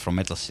coming from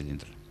metal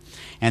cylinder.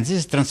 And this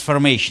is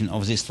transformation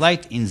of this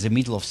light in the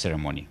middle of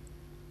ceremony.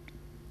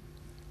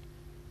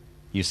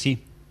 You see?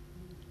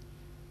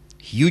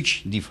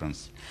 Huge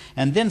difference.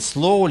 And then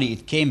slowly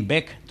it came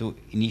back to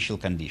initial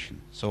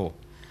condition. So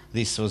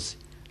this was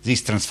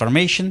this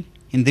transformation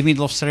in the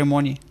middle of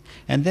ceremony,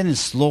 and then it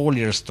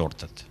slowly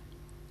restored it.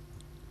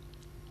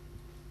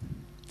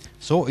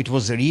 So it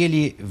was a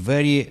really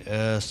very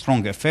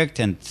strong effect,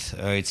 and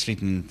it's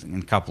written in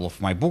a couple of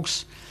my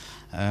books.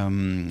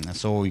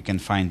 So you can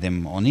find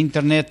them on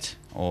internet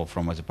or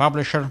from the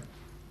publisher.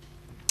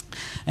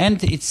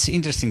 And it's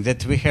interesting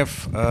that we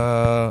have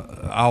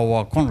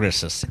our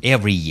congresses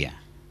every year.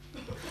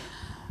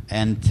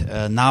 And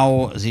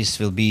now this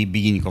will be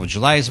beginning of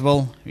July as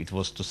well. It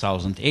was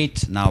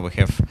 2008. Now we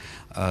have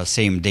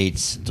same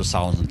dates,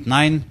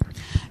 2009.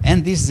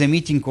 And this is a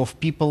meeting of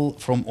people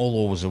from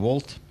all over the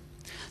world.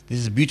 This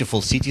is a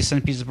beautiful city,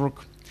 St. Petersburg,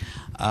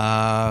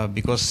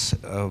 because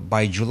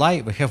by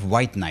July we have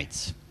white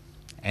nights.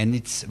 And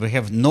we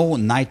have no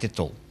night at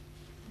all.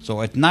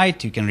 So at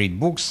night you can read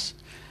books.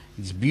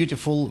 It's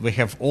beautiful. We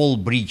have all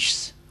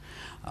bridges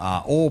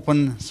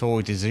open, so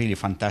it is really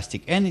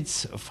fantastic. And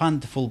it's a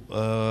wonderful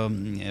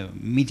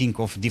meeting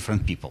of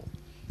different people.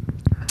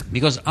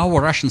 Because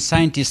our Russian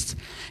scientists,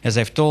 as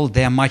I've told,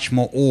 they are much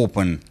more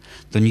open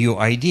to new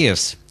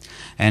ideas.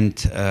 And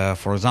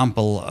for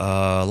example,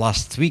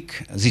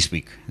 this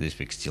week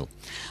still,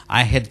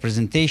 I had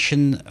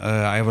presentation,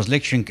 I was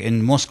lecturing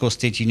in Moscow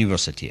State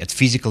University at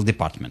physical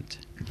department.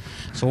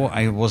 So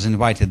I was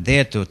invited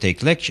there to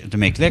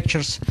make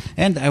lectures,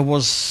 and I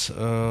was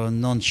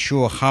not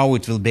sure how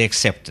it will be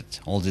accepted,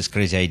 all these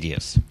crazy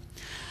ideas.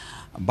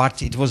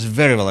 But it was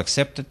very well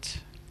accepted.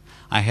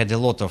 I had a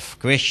lot of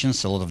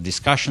questions, a lot of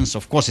discussions.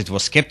 Of course, it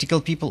was skeptical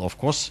people, of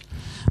course,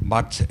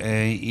 but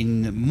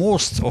in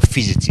most of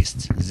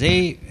physicists,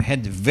 they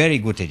had very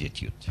good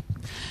attitude.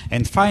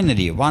 And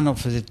finally, one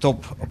of the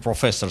top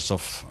professors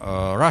of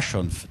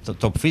Russia, the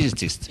top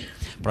physicist,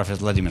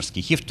 Professor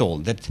Vladimirsky, he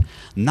told that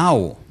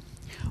now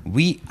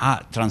we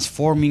are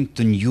transforming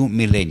to new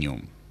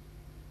millennium.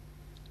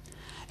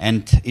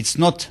 And it's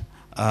not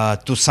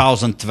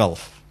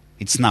 2012,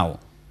 it's now.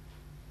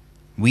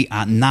 We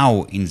are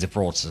now in the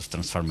process of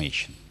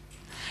transformation.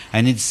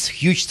 And it's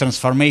huge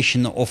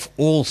transformation of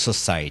all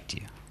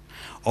society,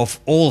 of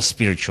all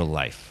spiritual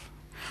life,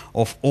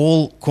 of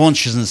all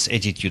consciousness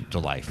attitude to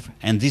life.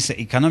 And this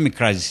economic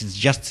crisis is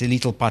just a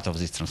little part of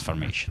this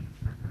transformation.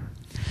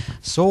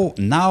 So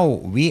now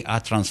we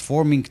are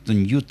transforming to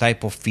new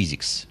type of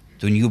physics,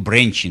 to a new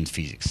branch in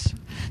physics.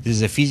 This is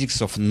the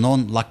physics of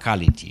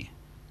non-locality,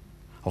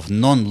 of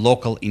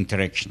non-local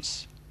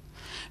interactions.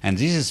 And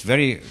this is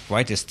very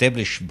quite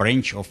established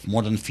branch of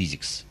modern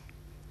physics.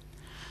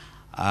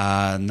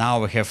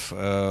 Now we have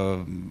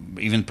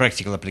even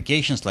practical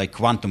applications like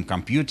quantum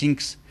computing,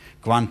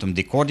 quantum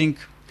decoding.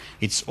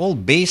 It's all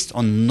based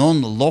on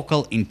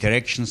non-local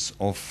interactions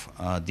of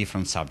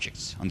different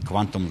subjects on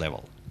quantum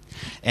level.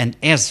 And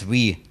as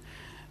we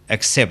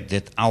accept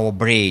that our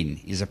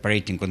brain is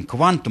operating on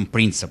quantum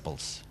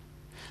principles,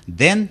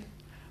 then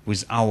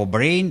with our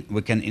brain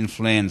we can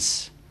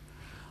influence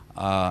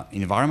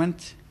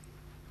environment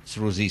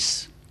through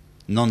these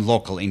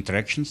non-local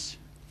interactions.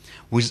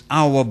 With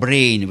our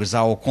brain, with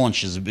our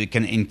consciousness, we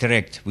can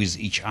interact with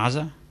each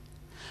other.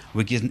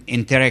 We can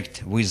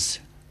interact with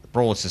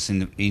process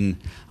in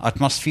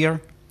atmosphere,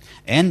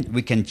 and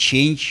we can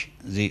change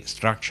the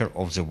structure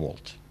of the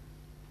world.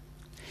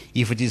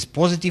 If it is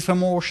positive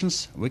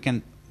emotions, we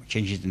can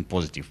change it in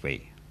positive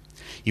way.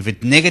 If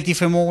it's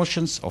negative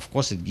emotions, of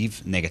course it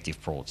gives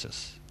negative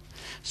process.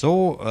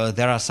 So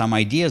there are some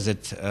ideas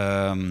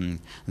that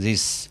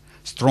this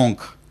strong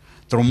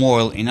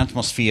turmoil in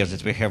atmosphere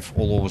that we have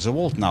all over the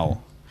world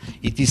now,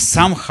 it is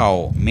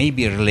somehow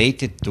maybe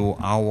related to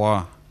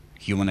our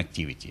human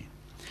activity,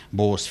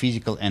 both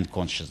physical and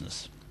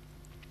consciousness.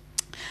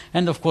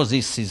 And of course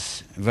this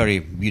is very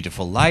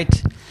beautiful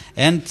light,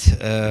 and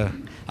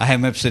I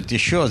am absolutely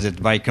sure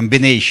that by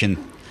combination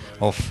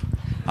of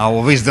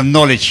our wisdom,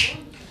 knowledge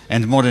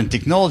and modern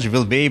technology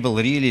we'll be able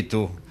really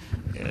to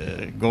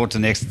go to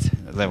next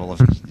level of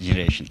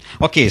generation.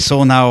 Okay,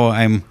 so now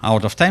I'm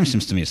out of time,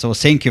 seems to me. So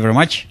thank you very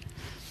much.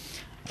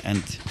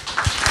 And